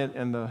covenant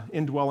and the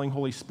indwelling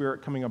Holy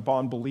Spirit coming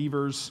upon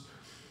believers.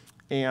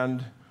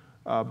 And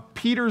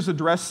Peter's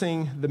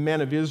addressing the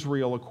men of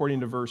Israel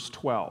according to verse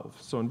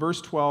 12. So in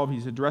verse 12,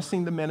 he's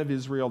addressing the men of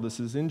Israel. This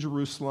is in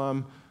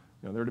Jerusalem.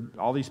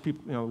 All these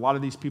people, a lot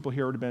of these people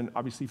here would have been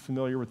obviously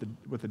familiar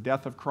with the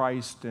death of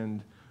Christ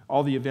and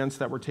all the events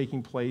that were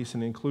taking place,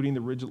 and including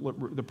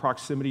the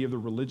proximity of the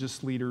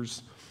religious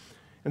leaders.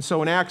 And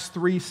so in Acts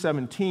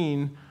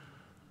 3:17,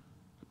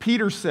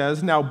 Peter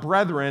says, "Now,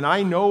 brethren,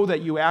 I know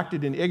that you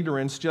acted in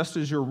ignorance, just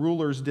as your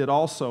rulers did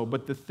also.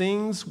 But the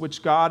things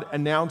which God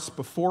announced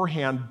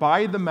beforehand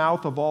by the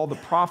mouth of all the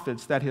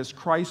prophets that his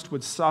Christ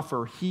would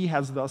suffer, he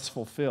has thus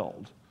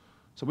fulfilled."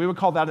 So we would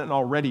call that an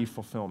already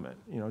fulfillment.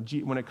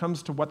 When it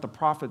comes to what the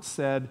prophets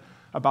said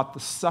about the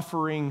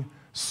suffering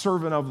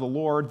servant of the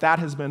Lord, that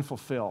has been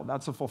fulfilled.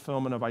 That's a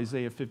fulfillment of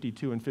Isaiah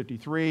 52 and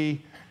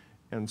 53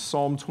 and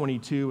Psalm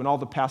 22 and all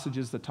the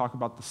passages that talk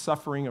about the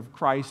suffering of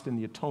Christ and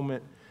the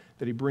atonement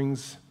that he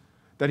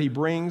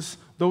brings.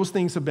 Those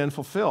things have been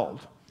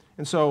fulfilled.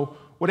 And so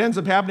what ends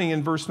up happening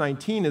in verse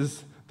 19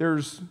 is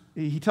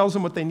he tells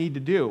them what they need to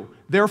do.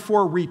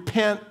 Therefore,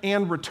 repent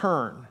and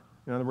return.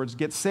 In other words,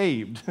 get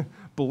saved.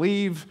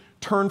 Believe,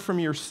 turn from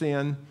your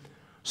sin,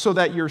 so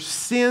that your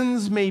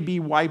sins may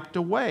be wiped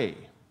away.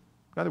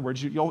 In other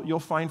words, you'll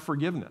find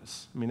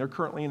forgiveness. They're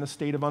currently in a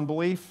state of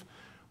unbelief.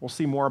 We'll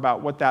see more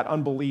about what that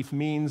unbelief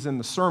means in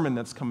the sermon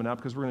that's coming up,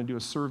 because we're going to do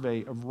a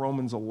survey of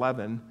Romans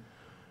 11.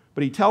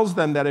 But he tells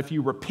them that if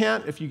you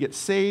repent, if you get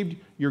saved,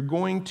 you're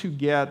going to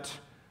get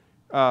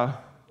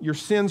your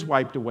sins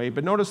wiped away.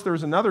 But notice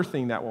there's another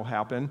thing that will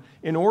happen.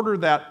 In order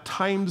that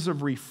times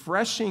of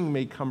refreshing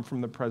may come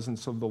from the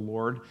presence of the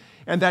Lord,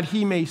 and that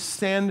he may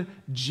send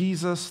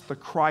Jesus the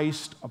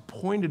Christ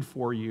appointed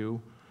for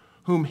you,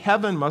 whom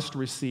heaven must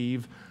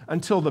receive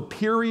until the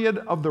period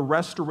of the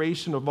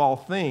restoration of all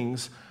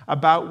things,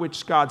 about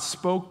which God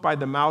spoke by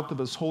the mouth of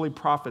his holy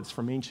prophets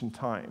from ancient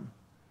time.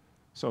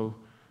 So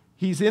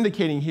he's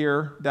indicating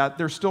here that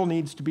there still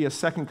needs to be a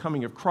second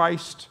coming of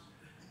Christ,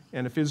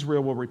 and if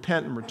Israel will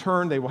repent and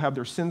return, they will have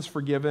their sins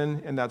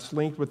forgiven, and that's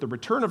linked with the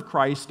return of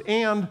Christ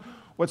and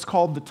what's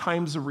called the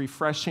times of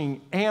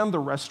refreshing and the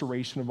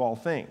restoration of all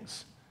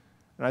things.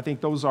 And I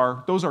think those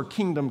are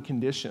kingdom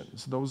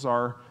conditions. Those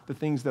are the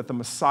things that the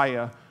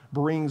Messiah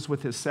brings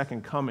with his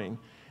second coming.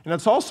 And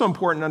it's also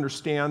important to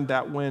understand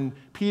that when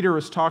Peter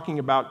is talking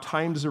about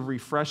times of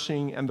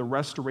refreshing and the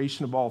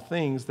restoration of all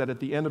things, that at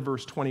the end of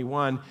verse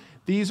 21,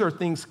 these are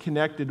things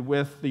connected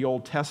with the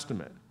Old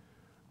Testament.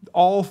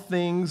 All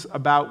things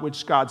about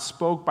which God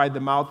spoke by the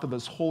mouth of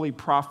his holy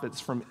prophets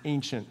from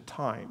ancient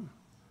time.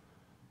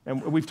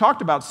 And we've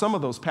talked about some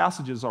of those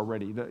passages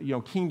already,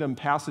 the kingdom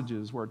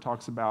passages where it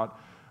talks about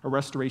a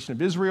restoration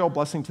of Israel,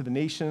 blessing to the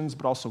nations,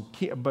 but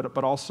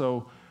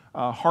also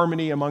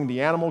harmony among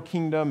the animal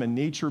kingdom and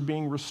nature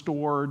being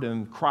restored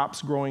and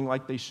crops growing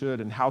like they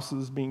should and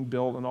houses being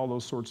built and all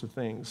those sorts of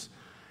things.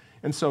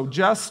 And so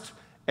just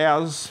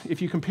as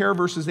if you compare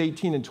verses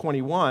 18 and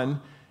 21,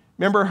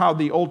 remember how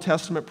the Old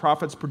Testament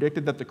prophets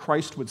predicted that the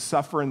Christ would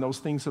suffer and those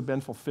things have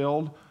been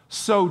fulfilled?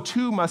 So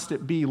too must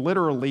it be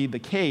literally the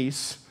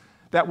case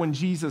that when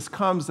Jesus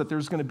comes, that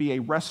there's going to be a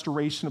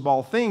restoration of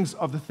all things,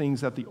 of the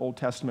things that the Old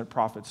Testament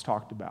prophets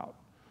talked about.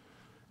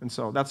 And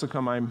so that's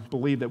how I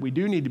believe that we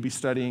do need to be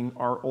studying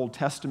our Old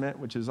Testament,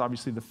 which is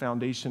obviously the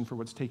foundation for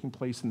what's taking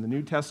place in the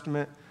New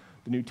Testament.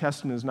 The New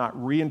Testament is not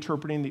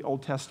reinterpreting the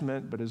Old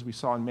Testament, but as we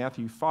saw in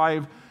Matthew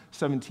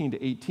 5:17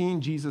 to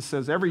 18, Jesus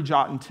says every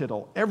jot and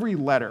tittle, every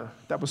letter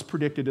that was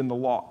predicted in the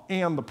law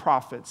and the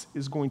prophets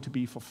is going to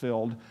be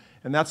fulfilled.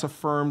 And that's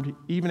affirmed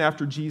even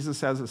after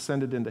Jesus has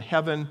ascended into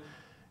heaven,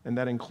 and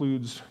that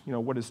includes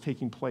what is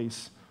taking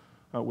place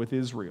with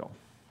Israel.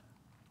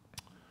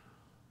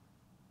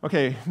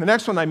 Okay, the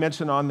next one I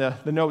mentioned on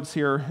the notes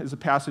here is a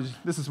passage.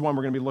 This is one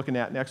we're going to be looking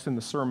at next in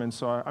the sermon,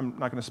 so I'm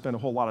not going to spend a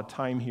whole lot of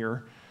time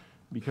here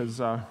because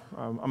I'm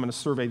going to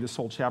survey this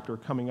whole chapter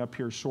coming up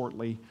here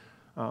shortly.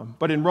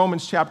 But in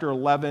Romans chapter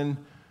 11,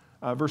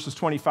 verses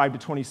 25 to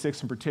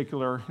 26 in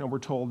particular, we're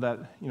told that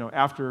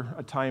after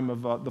a time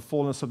of the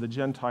fullness of the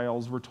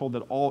Gentiles, we're told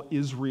that all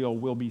Israel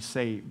will be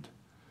saved.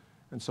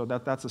 And so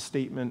that's a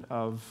statement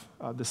of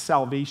the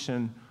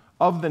salvation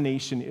of the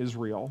nation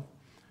Israel.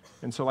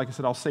 And so, like I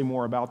said, I'll say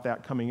more about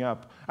that coming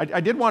up. I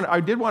did want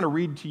to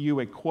read to you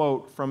a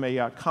quote from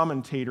a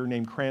commentator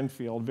named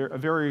Cranfield, a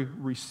very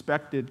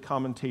respected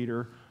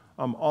commentator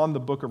on the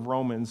book of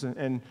Romans.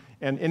 And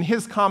in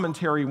his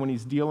commentary, when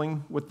he's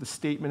dealing with the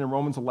statement in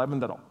Romans 11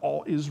 that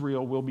all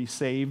Israel will be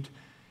saved,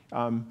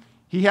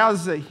 he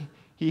has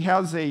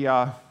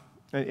an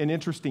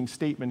interesting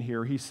statement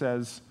here. He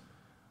says,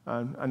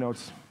 I know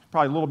it's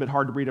probably a little bit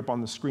hard to read up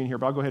on the screen here,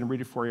 but I'll go ahead and read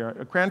it for you.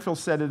 Cranfield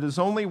said, "It is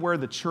only where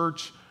the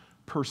church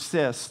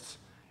persists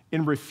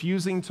in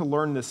refusing to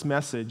learn this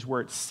message,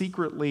 where it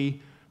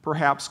secretly,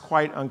 perhaps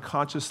quite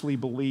unconsciously,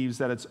 believes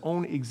that its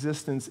own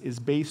existence is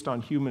based on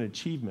human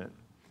achievement,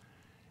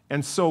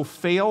 and so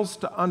fails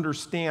to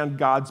understand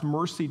God's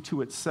mercy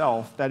to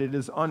itself, that it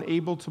is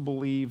unable to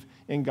believe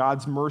in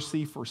God's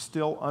mercy for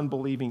still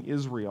unbelieving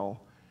Israel,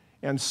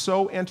 and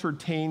so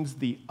entertains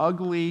the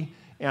ugly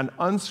and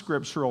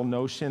unscriptural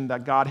notion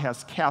that God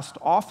has cast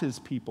off his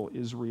people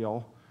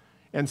Israel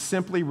and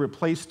simply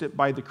replaced it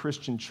by the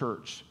Christian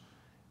church.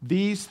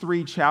 These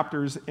 3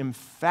 chapters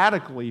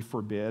emphatically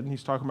forbid, and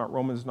he's talking about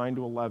Romans 9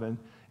 to 11,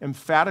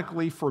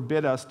 emphatically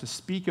forbid us to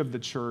speak of the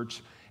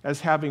church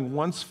as having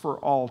once for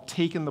all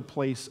taken the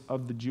place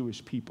of the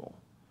Jewish people.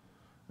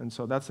 And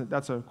so that's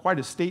quite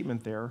a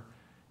statement there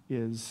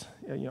is,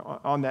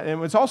 on that.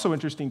 And what's also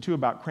interesting, too,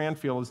 about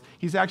Cranfield is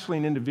he's actually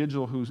an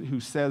individual who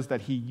says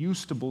that he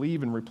used to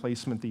believe in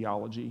replacement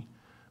theology.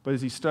 But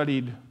as he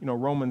studied,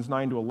 Romans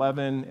 9 to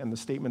 11 and the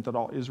statement that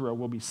all Israel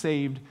will be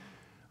saved,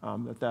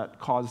 that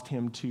caused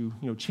him to,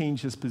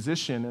 change his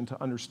position and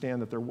to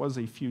understand that there was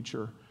a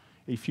future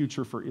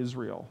for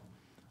Israel.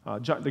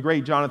 The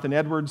great Jonathan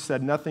Edwards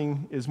said,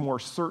 "Nothing is more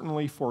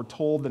certainly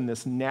foretold than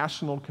this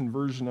national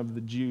conversion of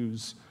the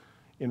Jews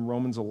in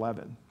Romans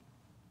 11."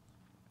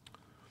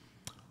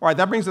 All right,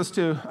 that brings us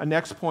to a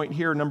next point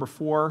here, number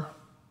 4.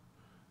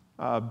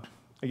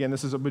 Again,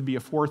 this would be a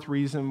 4th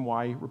reason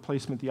why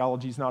replacement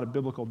theology is not a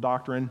biblical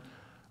doctrine.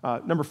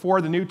 Number 4,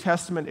 the New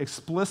Testament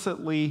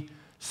explicitly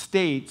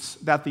states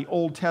that the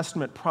Old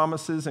Testament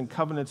promises and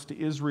covenants to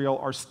Israel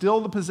are still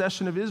the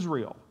possession of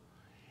Israel,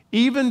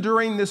 even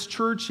during this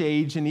church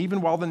age and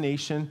even while the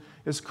nation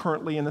is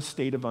currently in a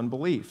state of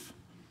unbelief.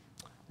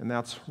 And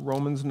that's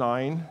Romans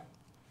 9.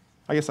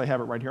 I guess I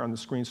have it right here on the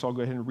screen, so I'll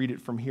go ahead and read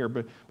it from here.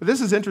 But this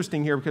is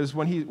interesting here because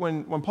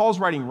when Paul's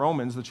writing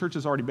Romans, the church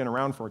has already been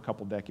around for a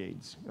couple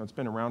decades. It's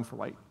been around for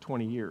like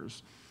 20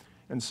 years.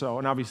 And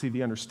obviously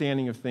the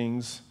understanding of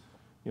things,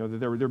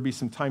 there'd be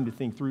some time to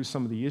think through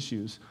some of the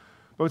issues.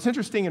 But what's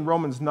interesting in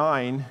Romans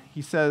 9,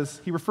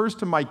 he refers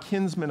to my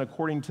kinsmen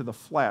according to the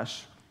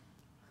flesh,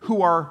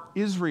 who are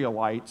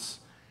Israelites.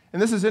 And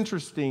this is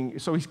interesting.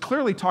 So he's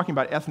clearly talking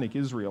about ethnic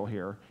Israel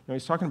here.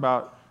 He's talking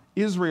about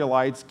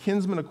Israelites,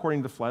 kinsmen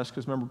according to the flesh,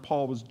 because remember,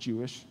 Paul was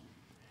Jewish.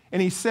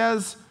 And he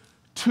says,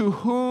 to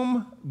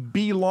whom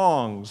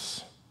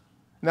belongs.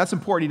 And that's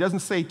important. He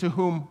doesn't say to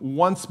whom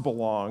once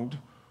belonged,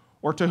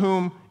 or to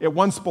whom it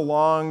once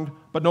belonged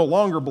but no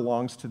longer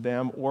belongs to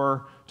them,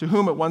 or to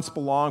whom it once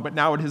belonged but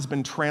now it has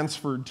been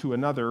transferred to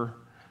another.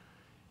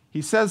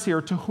 He says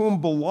here, to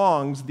whom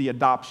belongs the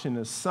adoption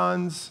as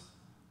sons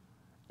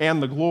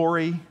and the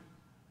glory.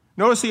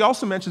 Notice he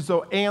also mentions,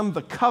 though, and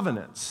the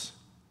covenants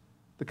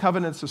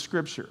of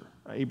Scripture,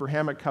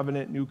 Abrahamic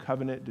covenant, New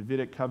covenant,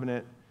 Davidic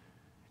covenant,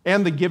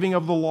 and the giving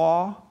of the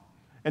law.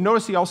 And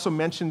notice he also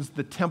mentions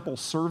the temple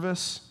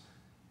service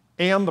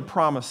and the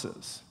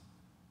promises.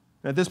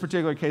 Now, in this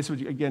particular case, would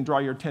you again draw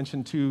your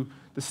attention to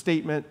the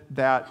statement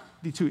that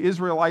to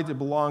Israelites it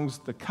belongs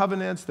the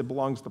covenants, that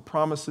belongs the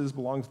promises,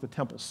 belongs the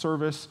temple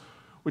service,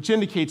 which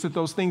indicates that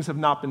those things have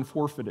not been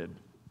forfeited.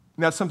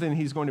 And that's something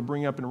he's going to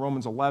bring up in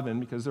Romans 11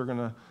 because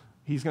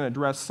he's going to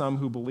address some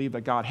who believe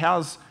that God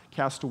has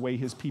cast away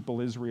his people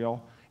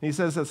Israel. And he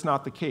says that's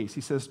not the case.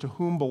 He says to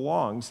whom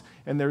belongs,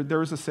 and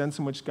there is a sense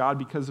in which God,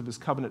 because of his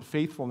covenant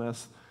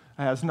faithfulness,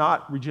 has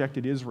not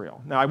rejected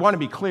Israel. Now, I want to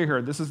be clear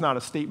here. This is not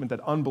a statement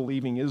that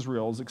unbelieving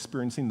Israel is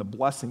experiencing the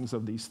blessings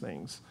of these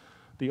things.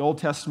 The Old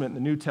Testament and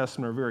the New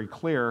Testament are very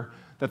clear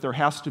that there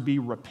has to be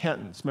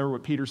repentance. Remember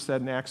what Peter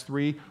said in Acts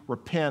 3?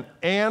 Repent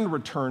and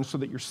return so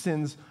that your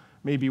sins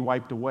may be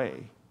wiped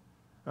away.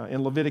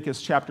 In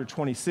Leviticus chapter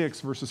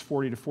 26, verses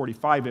 40 to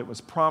 45, it was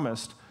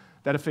promised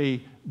that if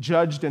a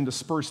judged and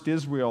dispersed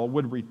Israel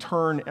would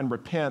return and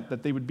repent,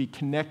 that they would be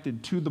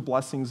connected to the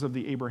blessings of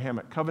the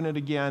Abrahamic covenant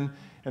again,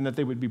 and that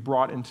they would be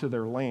brought into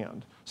their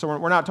land. So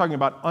we're not talking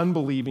about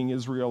unbelieving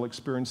Israel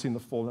experiencing the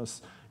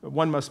fullness.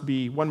 One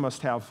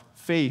must have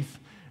faith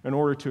in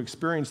order to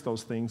experience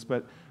those things.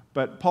 But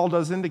Paul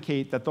does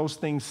indicate that those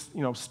things,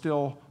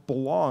 still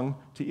belong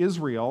to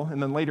Israel.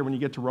 And then later when you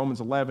get to Romans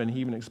 11,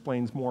 he even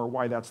explains more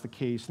why that's the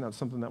case, and that's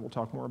something that we'll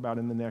talk more about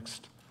in the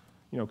next,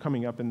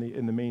 coming up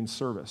in the main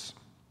service.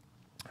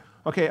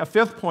 Okay, a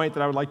 5th point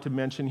that I would like to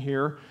mention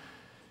here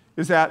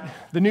is that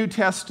the New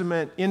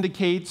Testament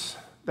indicates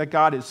that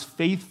God is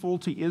faithful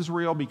to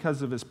Israel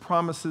because of his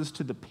promises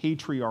to the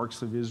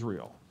patriarchs of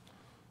Israel.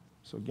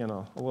 So again,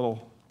 a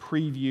little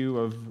preview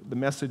of the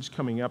message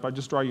coming up. I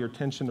just draw your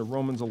attention to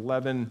Romans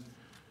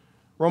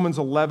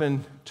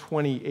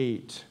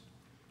 11:28.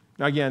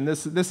 Now again,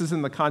 this is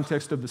in the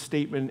context of the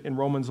statement in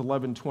Romans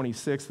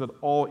 11:26 that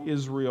all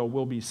Israel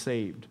will be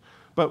saved.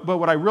 But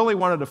what I really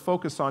wanted to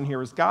focus on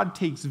here is God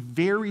takes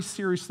very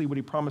seriously what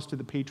he promised to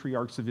the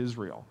patriarchs of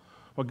Israel.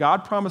 What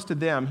God promised to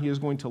them, he is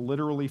going to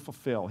literally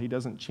fulfill. He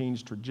doesn't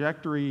change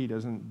trajectory. He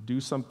doesn't do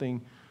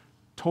something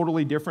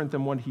totally different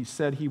than what he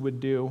said he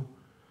would do.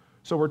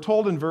 So we're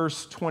told in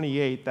verse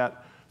 28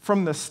 that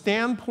from the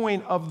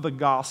standpoint of the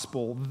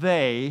gospel,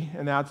 they,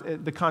 and that's,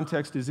 the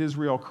context is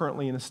Israel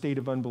currently in a state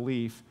of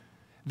unbelief,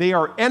 they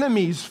are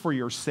enemies for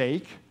your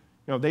sake.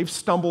 They've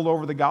stumbled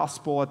over the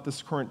gospel at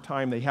this current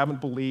time. They haven't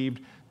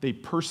believed. They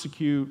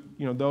persecute,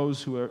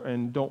 those who are,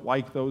 and don't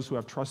like those who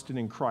have trusted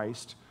in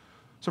Christ.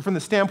 So from the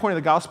standpoint of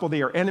the gospel,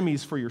 they are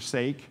enemies for your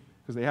sake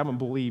because they haven't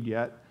believed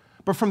yet.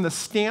 But from the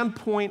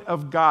standpoint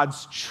of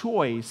God's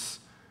choice,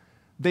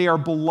 they are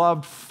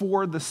beloved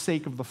for the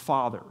sake of the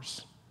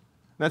fathers.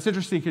 that's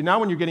interesting because now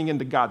when you're getting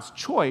into God's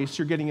choice,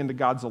 you're getting into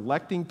God's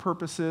electing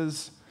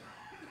purposes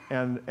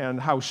and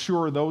how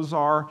sure those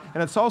are.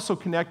 And it's also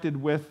connected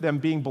with them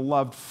being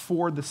beloved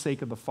for the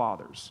sake of the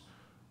fathers,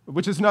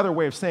 which is another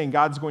way of saying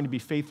God's going to be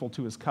faithful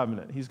to his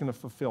covenant. He's going to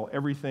fulfill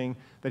everything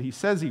that he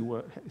says he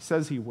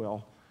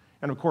will.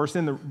 And of course,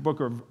 in the book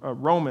of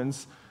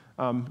Romans,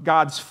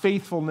 God's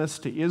faithfulness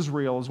to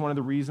Israel is one of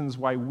the reasons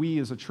why we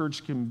as a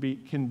church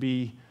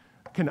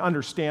can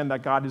understand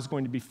that God is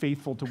going to be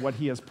faithful to what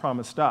he has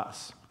promised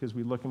us, because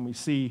we look and we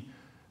see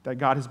that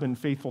God has been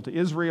faithful to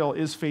Israel,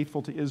 is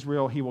faithful to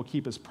Israel. He will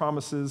keep his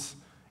promises,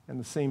 and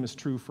the same is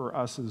true for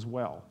us as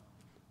well.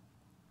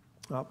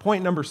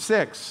 Point number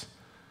 6,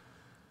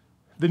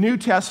 the New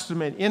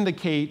Testament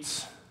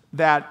indicates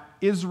that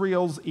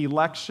Israel's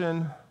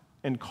election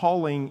and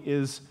calling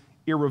is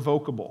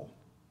irrevocable.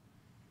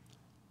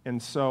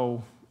 And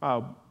so,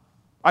 we're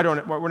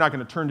not going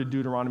to turn to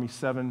Deuteronomy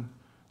 7,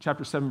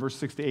 chapter 7, verse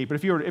 6 to 8, but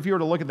if you were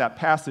to look at that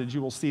passage,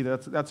 you will see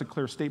that that's a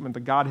clear statement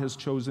that God has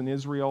chosen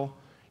Israel.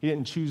 He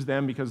didn't choose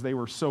them because they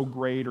were so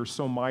great or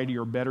so mighty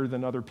or better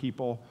than other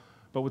people,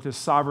 but with his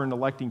sovereign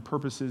electing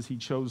purposes, he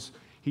chose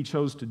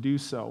to do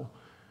so.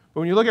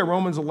 But when you look at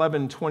Romans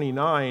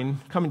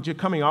 11:29,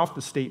 coming off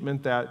the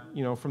statement that,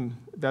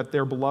 that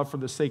they're beloved for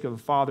the sake of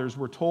the fathers,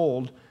 we're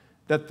told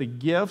that the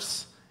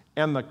gifts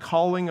and the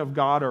calling of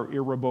God are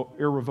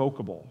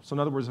irrevocable. So in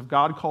other words, if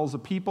God calls a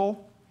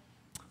people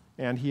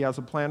and he has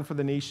a plan for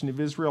the nation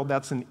of Israel,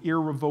 that's an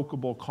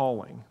irrevocable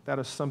calling. That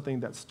is something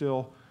that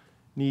still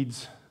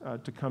needs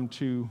to come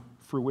to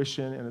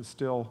fruition, and it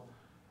still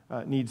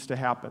needs to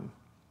happen.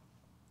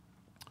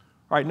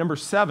 All right, number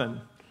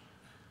 7.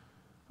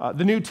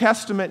 The New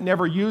Testament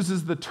never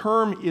uses the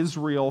term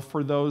Israel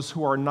for those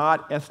who are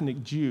not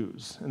ethnic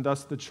Jews, and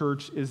thus the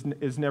church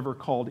is never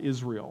called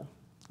Israel.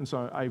 And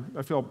so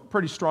I feel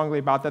pretty strongly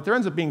about that. There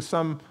ends up being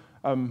some,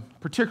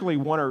 particularly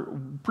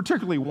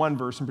one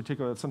verse in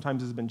particular that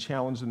sometimes has been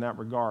challenged in that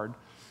regard,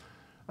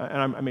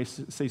 and I may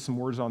say some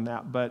words on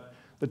that. But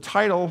the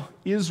title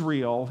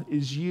Israel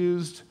is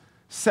used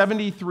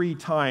 73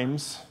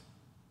 times.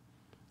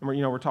 And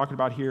we're talking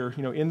about here,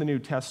 in the New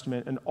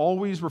Testament, and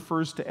always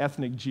refers to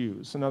ethnic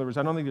Jews. In other words,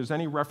 I don't think there's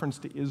any reference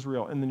to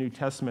Israel in the New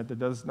Testament that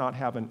does not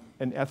have an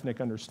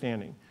ethnic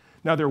understanding.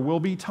 Now, there will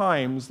be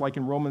times, like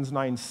in Romans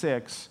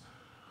 9:6,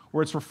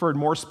 where it's referred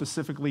more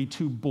specifically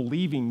to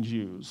believing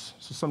Jews.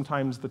 So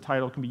sometimes the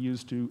title can be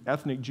used to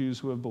ethnic Jews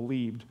who have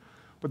believed.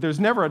 But there's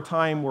never a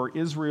time where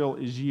Israel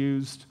is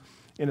used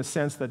in a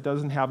sense that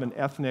doesn't have an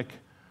ethnic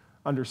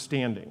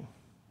understanding.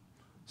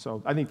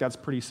 So I think that's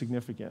pretty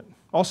significant.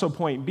 Also,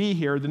 point B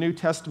here, the New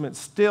Testament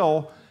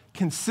still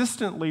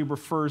consistently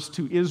refers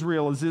to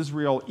Israel as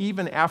Israel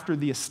even after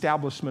the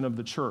establishment of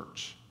the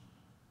church.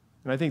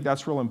 And I think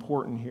that's real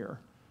important here.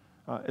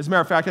 As a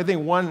matter of fact, I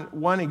think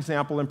one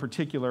example in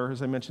particular,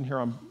 as I mentioned here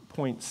on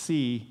point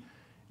C,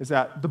 is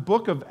that the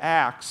book of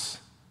Acts,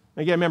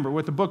 again, remember,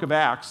 with the book of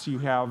Acts,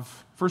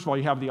 first of all,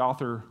 you have the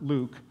author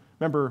Luke.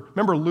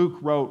 Remember Luke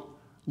wrote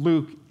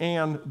Luke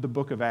and the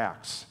book of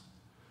Acts.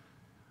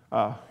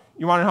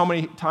 You want to know how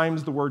many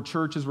times the word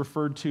church is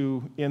referred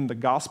to in the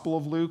Gospel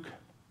of Luke?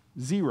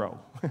 0.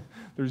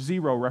 There's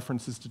 0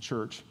 references to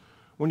church.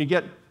 When you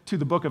get to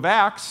the book of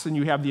Acts and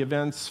you have the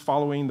events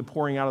following the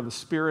pouring out of the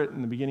Spirit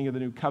and the beginning of the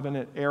New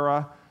Covenant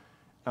era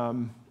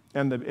and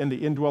the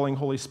indwelling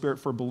Holy Spirit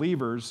for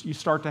believers, you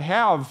start to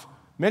have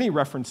many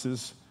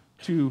references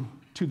to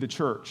the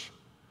church.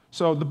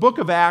 So the book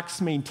of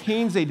Acts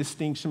maintains a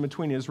distinction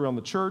between Israel and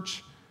the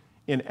church.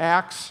 In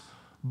Acts,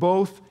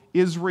 both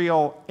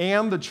Israel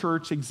and the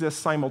church exist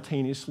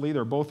simultaneously.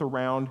 They're both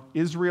around.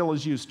 Israel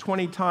is used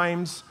 20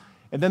 times,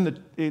 and then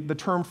the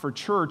term for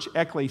church,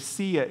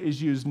 ecclesia,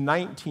 is used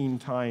 19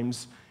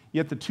 times,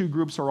 yet the two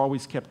groups are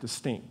always kept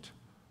distinct.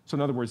 So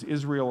in other words,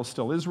 Israel is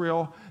still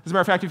Israel. As a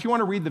matter of fact, if you want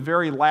to read the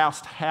very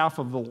last half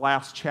of the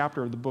last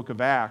chapter of the book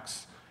of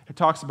Acts, it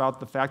talks about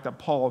the fact that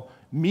Paul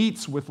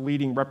meets with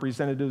leading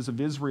representatives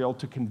of Israel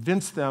to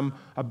convince them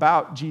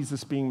about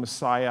Jesus being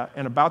Messiah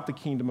and about the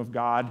kingdom of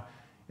God.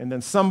 And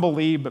then some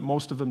believed, but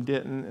most of them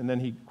didn't. And then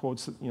he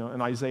quotes,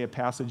 an Isaiah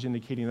passage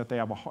indicating that they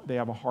have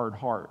a hard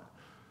heart.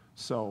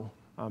 So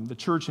the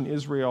church in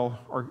Israel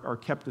are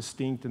kept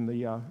distinct in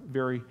the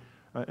very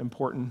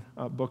important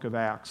book of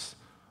Acts.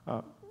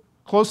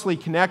 Closely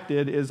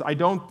connected is I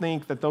don't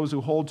think that those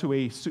who hold to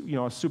a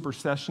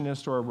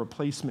supersessionist or a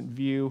replacement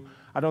view,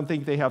 I don't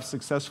think they have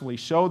successfully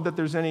showed that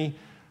there's any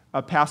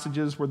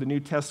passages where the New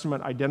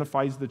Testament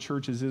identifies the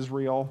church as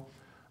Israel.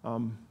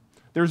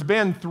 There's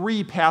been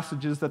 3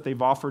 passages that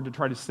they've offered to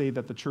try to say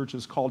that the church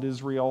is called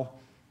Israel.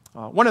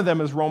 One of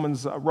them is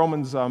Romans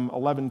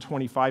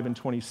 11:25 and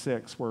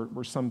 26,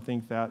 where some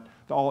think that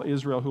all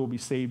Israel who will be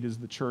saved is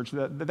the church.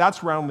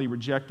 That's roundly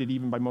rejected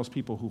even by most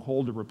people who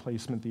hold a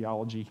replacement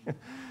theology,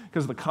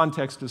 because the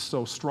context is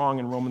so strong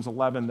in Romans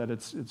 11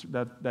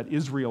 that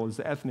Israel is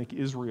the ethnic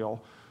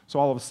Israel. So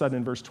all of a sudden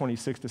in verse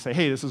 26 to say,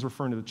 hey, this is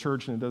referring to the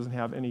church and it doesn't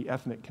have any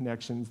ethnic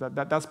connections,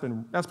 that's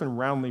been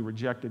roundly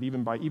rejected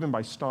even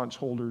by staunch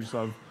holders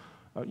of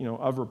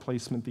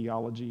replacement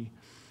theology.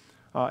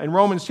 In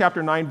Romans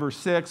chapter 9, verse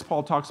 6,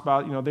 Paul talks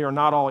about, they are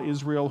not all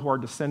Israel who are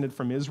descended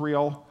from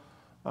Israel.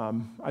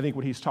 I think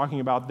what he's talking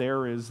about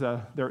there is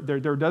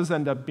there does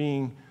end up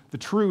being the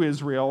true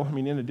Israel,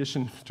 in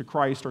addition to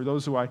Christ, or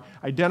those who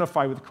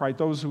identify with Christ.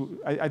 Those who,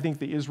 I think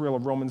the Israel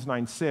of Romans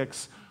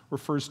 9:6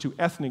 refers to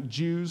ethnic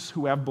Jews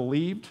who have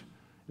believed.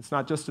 It's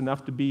not just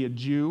enough to be a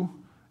Jew.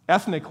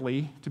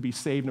 Ethnically, to be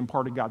saved and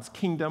part of God's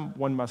kingdom,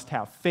 one must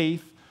have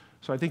faith.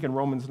 So I think in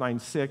Romans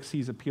 9:6,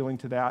 he's appealing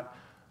to that.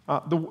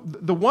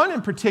 The one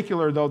in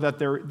particular, though,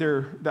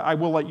 that I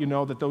will let you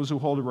know that those who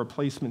hold a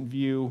replacement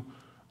view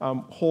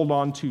hold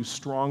on to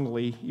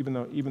strongly, even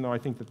though I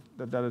think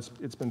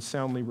it's been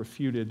soundly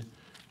refuted.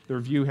 Their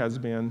view has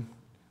been,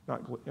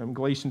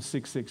 Galatians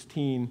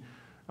 6:16.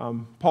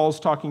 Paul's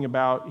talking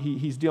about,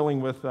 he's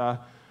dealing with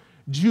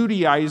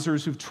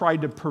Judaizers who've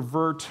tried to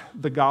pervert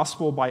the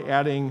gospel by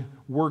adding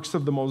works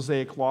of the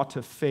Mosaic law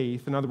to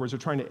faith. In other words, they're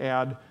trying to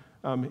add,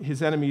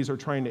 his enemies are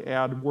trying to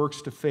add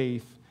works to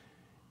faith.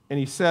 And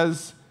he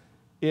says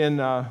in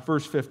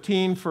verse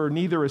 15, for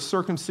neither is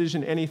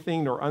circumcision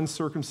anything nor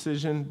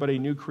uncircumcision, but a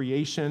new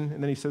creation.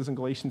 And then he says in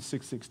Galatians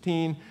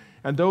 6:16,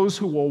 and those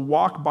who will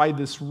walk by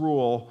this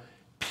rule,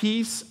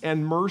 peace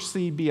and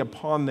mercy be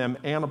upon them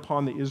and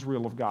upon the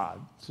Israel of God.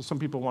 So some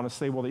people want to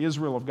say, well, the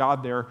Israel of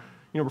God there,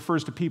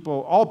 refers to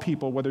people, all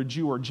people, whether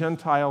Jew or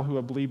Gentile, who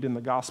have believed in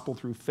the gospel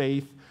through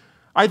faith.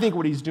 I think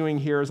what he's doing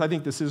here is, I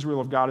think this Israel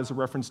of God is a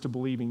reference to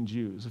believing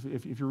Jews.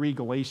 If you read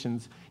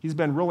Galatians, he's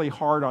been really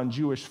hard on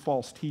Jewish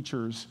false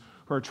teachers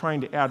who are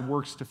trying to add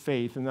works to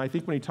faith. And I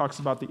think when he talks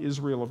about the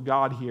Israel of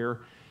God here,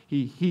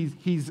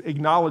 he's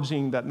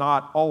acknowledging that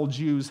not all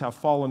Jews have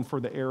fallen for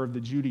the error of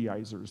the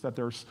Judaizers, that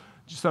there's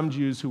some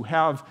Jews who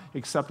have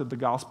accepted the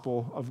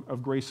gospel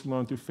of grace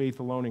alone, through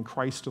faith alone, in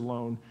Christ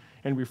alone,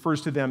 and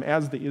refers to them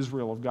as the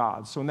Israel of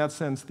God. So in that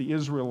sense, the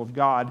Israel of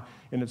God,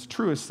 in its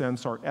truest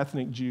sense, are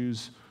ethnic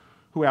Jews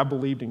who have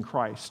believed in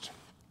Christ.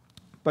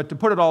 But to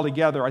put it all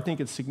together, I think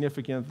it's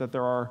significant that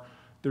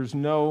there's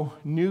no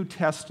New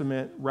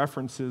Testament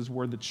references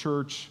where the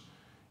church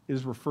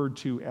is referred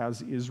to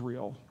as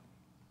Israel.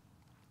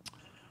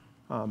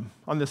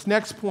 On this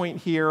next point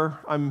here,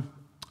 I'm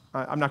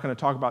not going to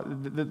talk about,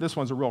 this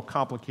one's a real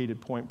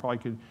complicated point, probably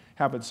could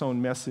have its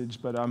own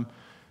message, but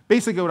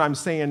basically what I'm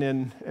saying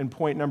in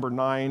point number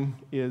 9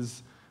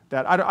 is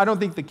that I don't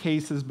think the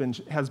case has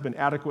been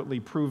adequately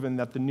proven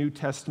that the New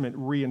Testament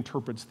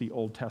reinterprets the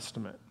Old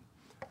Testament.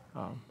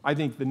 I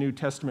think the New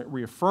Testament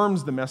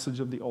reaffirms the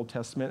message of the Old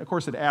Testament. Of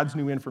course, it adds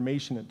new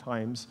information at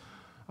times,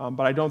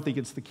 but I don't think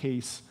it's the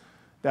case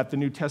that the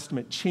New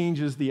Testament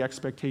changes the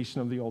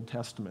expectation of the Old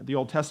Testament. The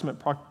Old Testament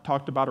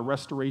talked about a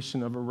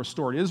restoration of a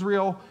restored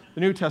Israel.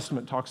 The New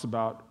Testament talks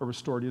about a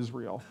restored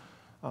Israel.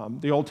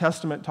 The Old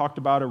Testament talked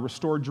about a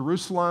restored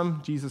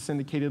Jerusalem. Jesus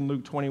indicated in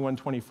Luke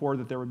 21:24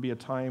 that there would be a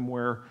time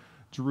where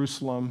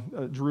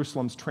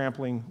Jerusalem's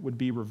trampling would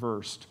be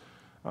reversed.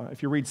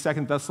 If you read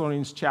 2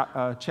 Thessalonians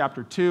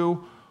chapter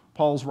 2,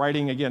 Paul's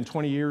writing, again,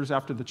 20 years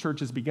after the church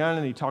has begun,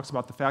 and he talks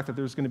about the fact that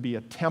there's going to be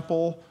a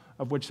temple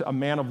of which a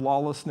man of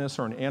lawlessness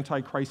or an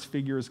antichrist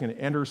figure is going to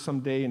enter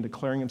someday and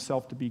declaring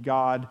himself to be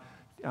God.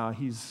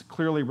 He's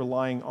clearly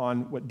relying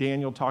on what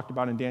Daniel talked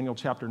about in Daniel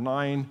chapter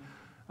 9,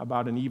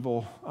 about an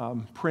evil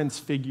prince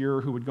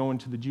figure who would go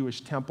into the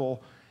Jewish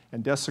temple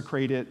and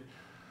desecrate it.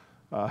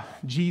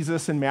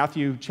 Jesus in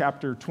Matthew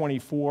chapter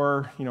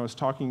 24, is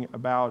talking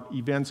about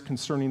events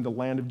concerning the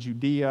land of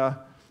Judea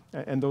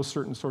and those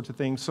certain sorts of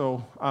things.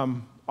 So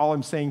all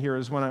I'm saying here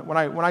is when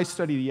I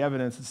study the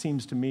evidence, it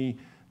seems to me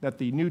that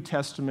the New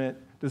Testament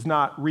does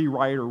not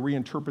rewrite or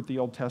reinterpret the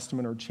Old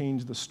Testament or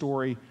change the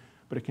story,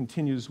 but it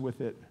continues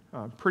with it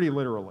pretty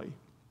literally.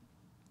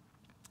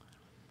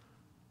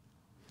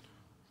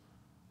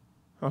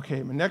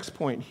 Okay, my next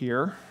point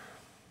here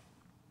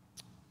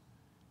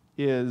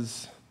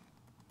is,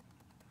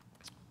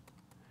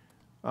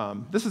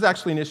 this is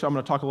actually an issue I'm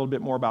going to talk a little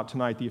bit more about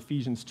tonight, the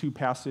Ephesians 2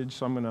 passage,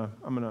 so I'm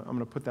going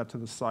to put that to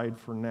the side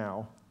for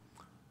now.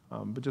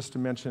 But just to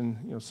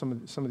mention, some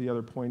of the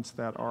other points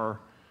that are,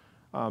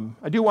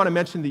 I do want to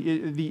mention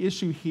the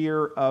issue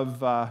here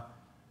of,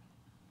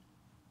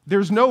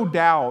 there's no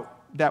doubt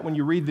that when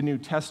you read the New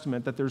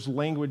Testament, that there's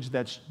language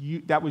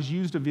that was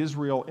used of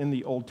Israel in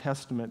the Old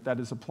Testament that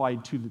is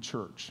applied to the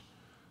church.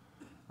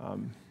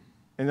 And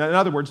in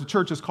other words, the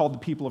church is called the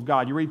people of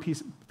God. You read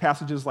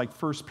passages like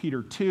 1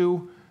 Peter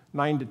 2,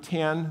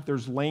 9-10,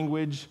 there's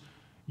language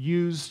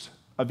used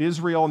of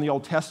Israel in the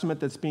Old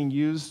Testament that's being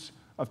used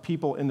of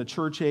people in the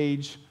church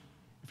age.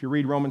 If you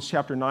read Romans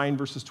chapter 9,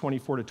 verses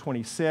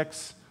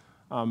 24-26,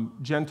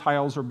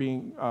 Gentiles are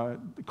being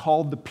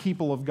called the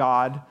people of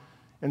God.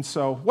 And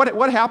so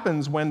what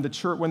happens when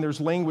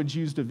there's language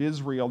used of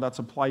Israel that's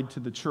applied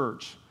to the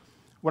church?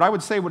 What I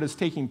would say what is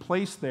taking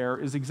place there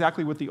is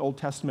exactly what the Old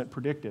Testament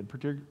predicted,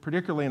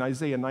 particularly in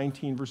Isaiah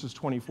 19, verses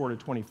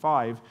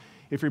 24-25.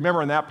 If you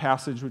remember in that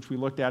passage, which we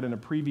looked at in a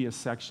previous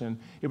section,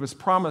 it was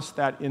promised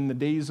that in the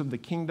days of the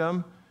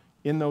kingdom,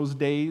 in those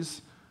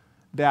days,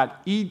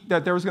 that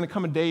there was going to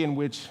come a day in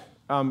which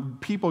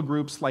people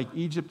groups like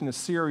Egypt and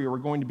Assyria were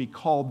going to be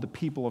called the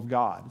people of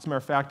God. As a matter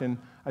of fact, in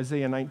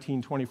Isaiah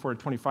 19, 24 to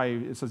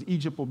 25, it says,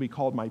 Egypt will be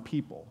called my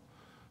people.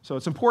 So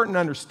it's important to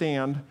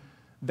understand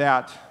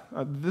that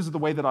this is the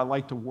way that I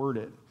like to word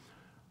it.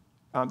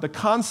 The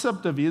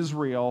concept of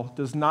Israel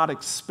does not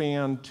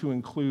expand to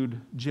include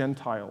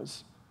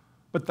Gentiles,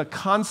 but the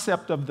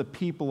concept of the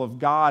people of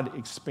God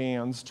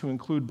expands to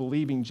include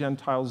believing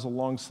Gentiles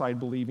alongside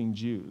believing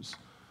Jews.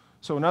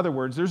 So in other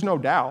words, there's no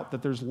doubt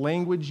that there's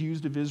language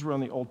used of Israel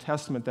in the Old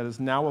Testament that is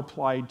now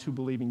applied to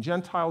believing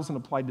Gentiles and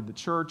applied to the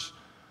church,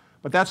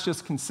 but that's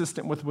just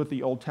consistent with what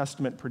the Old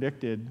Testament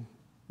predicted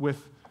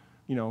with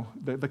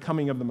the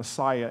coming of the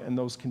Messiah and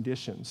those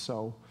conditions.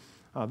 So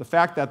the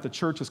fact that the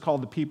church is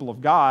called the people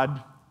of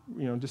God,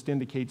 just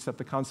indicates that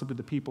the concept of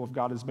the people of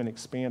God has been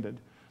expanded.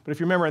 But if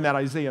you remember in that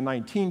Isaiah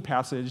 19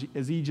 passage,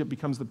 as Egypt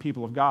becomes the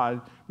people of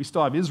God, we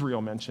still have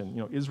Israel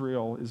mentioned.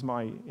 Israel is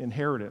my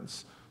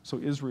inheritance. So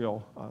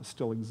Israel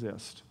still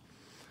exists.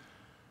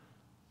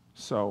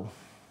 So,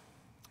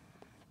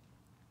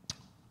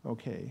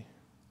 okay.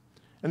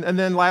 And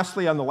then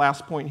lastly, on the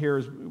last point here,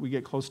 as we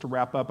get close to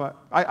wrap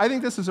up, I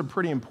think this is a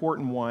pretty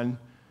important one,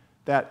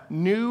 that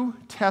New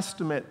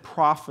Testament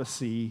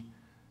prophecy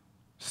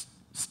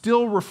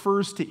still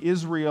refers to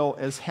Israel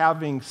as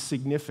having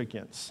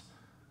significance,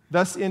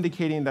 thus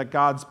indicating that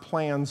God's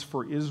plans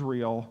for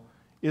Israel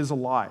is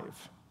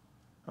alive.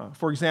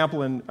 For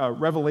example, in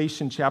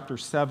Revelation chapter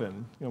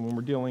 7, when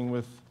we're dealing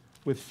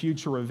with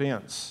future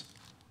events,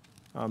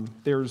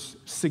 there's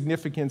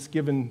significance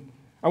given.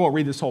 I won't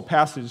read this whole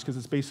passage because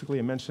it's basically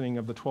a mentioning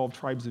of the 12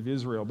 tribes of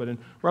Israel. But in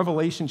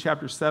Revelation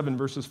chapter 7,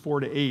 verses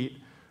 4 to 8,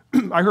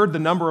 I heard the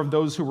number of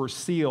those who were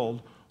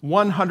sealed,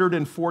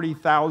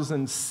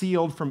 140,000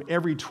 sealed from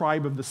every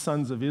tribe of the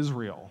sons of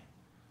Israel.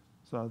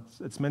 So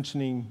it's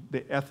mentioning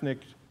the ethnic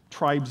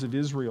tribes of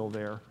Israel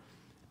there.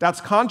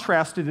 That's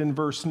contrasted in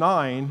verse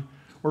 9,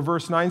 where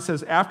verse 9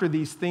 says, After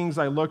these things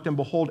I looked, and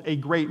behold, a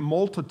great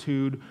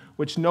multitude,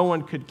 which no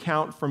one could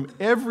count, from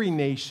every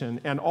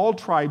nation and all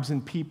tribes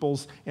and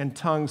peoples and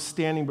tongues,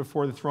 standing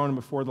before the throne and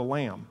before the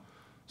Lamb.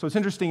 So it's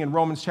interesting, in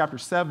Romans chapter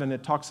 7,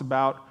 it talks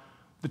about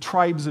the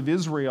tribes of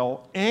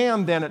Israel,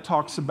 and then it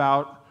talks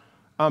about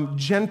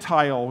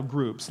Gentile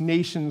groups,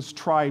 nations,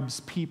 tribes,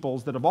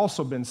 peoples that have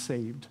also been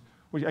saved,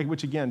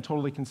 which again,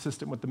 totally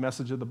consistent with the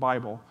message of the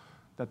Bible,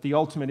 that the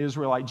ultimate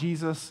Israelite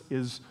Jesus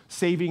is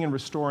saving and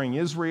restoring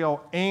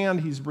Israel,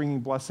 and he's bringing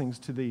blessings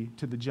to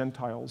the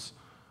Gentiles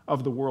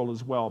of the world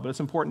as well. But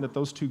it's important that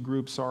those two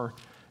groups are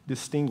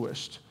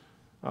distinguished.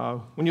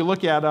 When you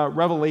look at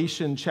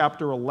Revelation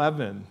chapter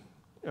 11,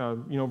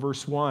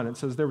 verse 1, it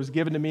says, There was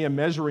given to me a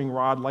measuring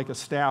rod like a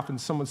staff,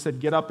 and someone said,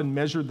 Get up and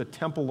measure the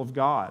temple of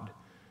God,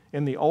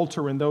 and the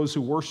altar and those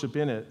who worship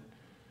in it.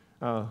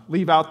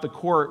 Leave out the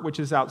court which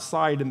is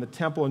outside in the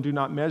temple, and do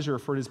not measure,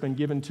 for it has been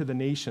given to the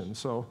nation.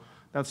 So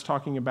that's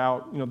talking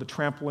about the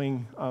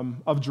trampling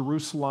of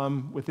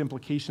Jerusalem with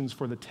implications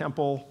for the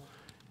temple.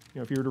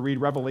 If you were to read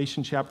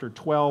Revelation chapter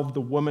 12,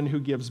 the woman who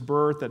gives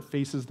birth that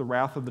faces the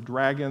wrath of the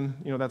dragon,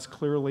 that's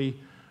clearly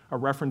a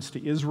reference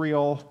to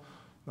Israel.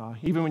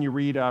 Even when you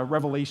read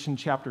Revelation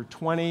chapter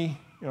 20,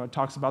 it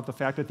talks about the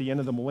fact at the end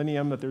of the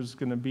millennium that there's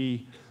going to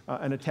be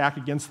an attack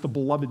against the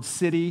beloved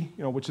city,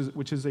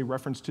 which is a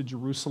reference to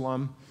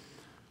Jerusalem.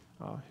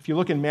 If you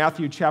look in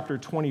Matthew chapter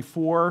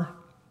 24,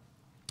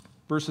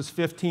 verses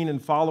 15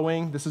 and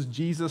following, this is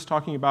Jesus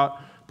talking about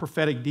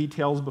prophetic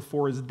details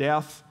before his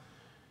death.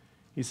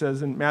 He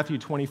says in Matthew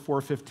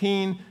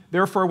 24:15,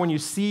 Therefore, when you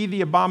see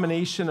the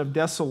abomination of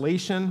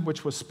desolation,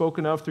 which was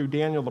spoken of through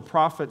Daniel the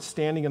prophet,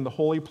 standing in the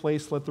holy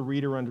place, let the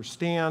reader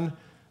understand.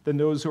 Then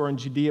those who are in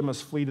Judea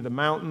must flee to the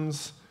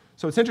mountains.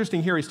 So it's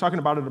interesting here, he's talking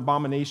about an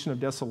abomination of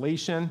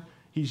desolation.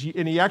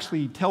 And he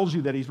actually tells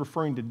you that he's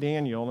referring to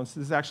Daniel. And this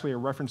is actually a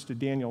reference to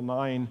Daniel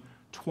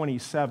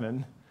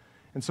 9:27.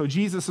 And so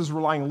Jesus is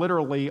relying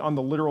literally on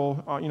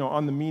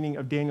on the meaning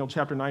of Daniel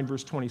chapter 9,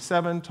 verse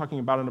 27, talking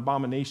about an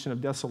abomination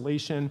of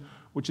desolation,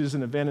 which is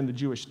an event in the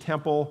Jewish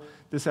temple.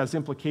 This has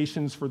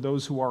implications for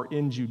those who are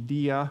in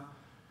Judea.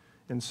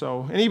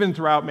 And even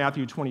throughout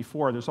Matthew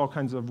 24, there's all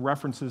kinds of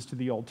references to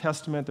the Old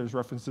Testament. There's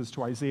references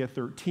to Isaiah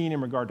 13 in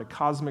regard to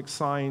cosmic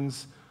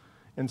signs.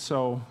 And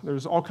so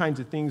there's all kinds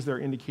of things that are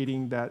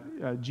indicating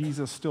that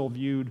Jesus still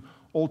viewed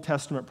Old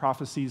Testament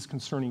prophecies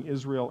concerning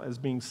Israel as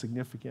being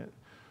significant.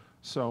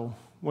 So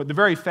the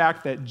very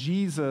fact that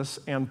Jesus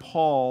and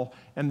Paul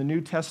and the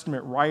New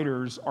Testament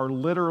writers are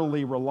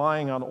literally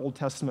relying on Old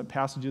Testament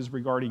passages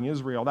regarding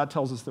Israel, that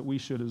tells us that we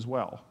should as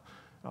well.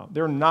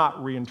 They're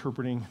not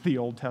reinterpreting the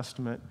Old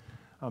Testament.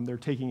 They're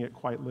taking it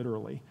quite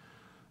literally.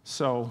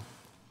 So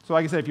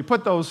like I said, if you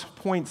put those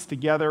points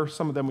together,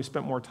 some of them we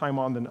spent more time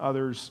on than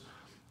others,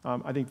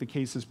 I think the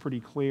case is pretty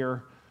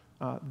clear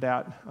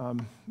that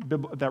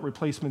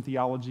replacement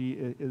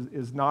theology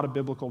is not a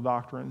biblical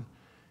doctrine,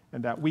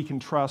 and that we can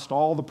trust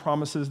all the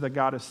promises that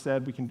God has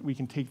said. We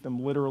can take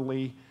them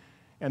literally,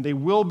 and they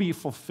will be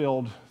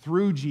fulfilled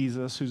through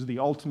Jesus, who's the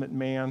ultimate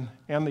man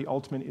and the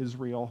ultimate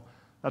Israel.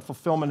 That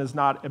fulfillment is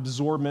not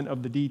absorbment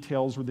of the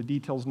details where the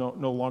details no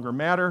longer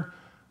matter,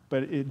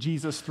 but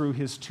Jesus, through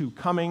his two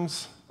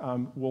comings,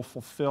 will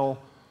fulfill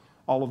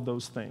all of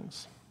those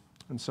things.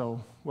 And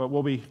so what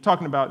we'll be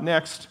talking about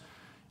next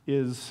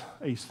is,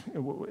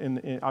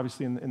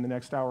 obviously in the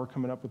next hour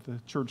coming up with the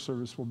church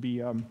service, will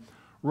be,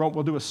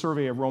 we'll do a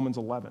survey of Romans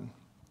 11.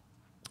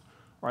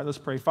 All right, let's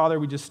pray. Father,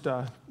 we just,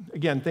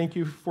 again, thank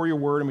you for your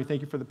word, and we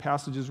thank you for the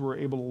passages we're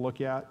able to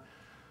look at.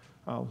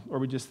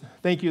 Lord, we just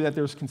thank you that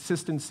there's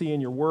consistency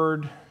in your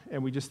word,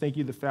 and we just thank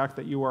you the fact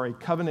that you are a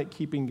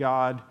covenant-keeping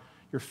God.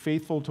 You're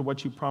faithful to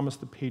what you promised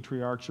the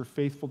patriarchs. You're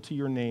faithful to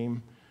your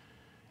name.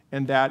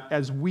 And that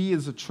as we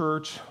as a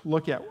church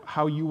look at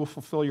how you will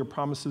fulfill your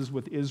promises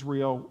with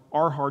Israel,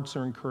 our hearts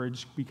are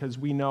encouraged because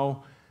we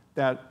know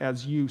that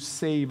as you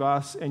save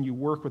us and you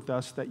work with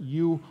us, that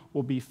you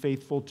will be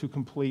faithful to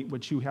complete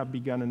what you have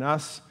begun in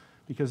us.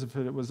 Because if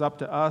it was up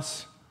to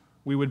us,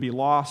 we would be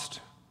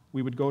lost.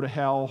 We would go to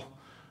hell.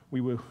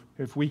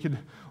 If we could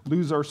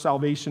lose our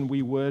salvation,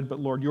 we would. But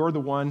Lord, you're the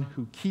one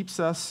who keeps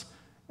us,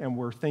 and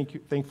we're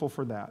thankful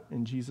for that.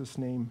 In Jesus'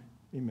 name,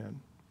 amen.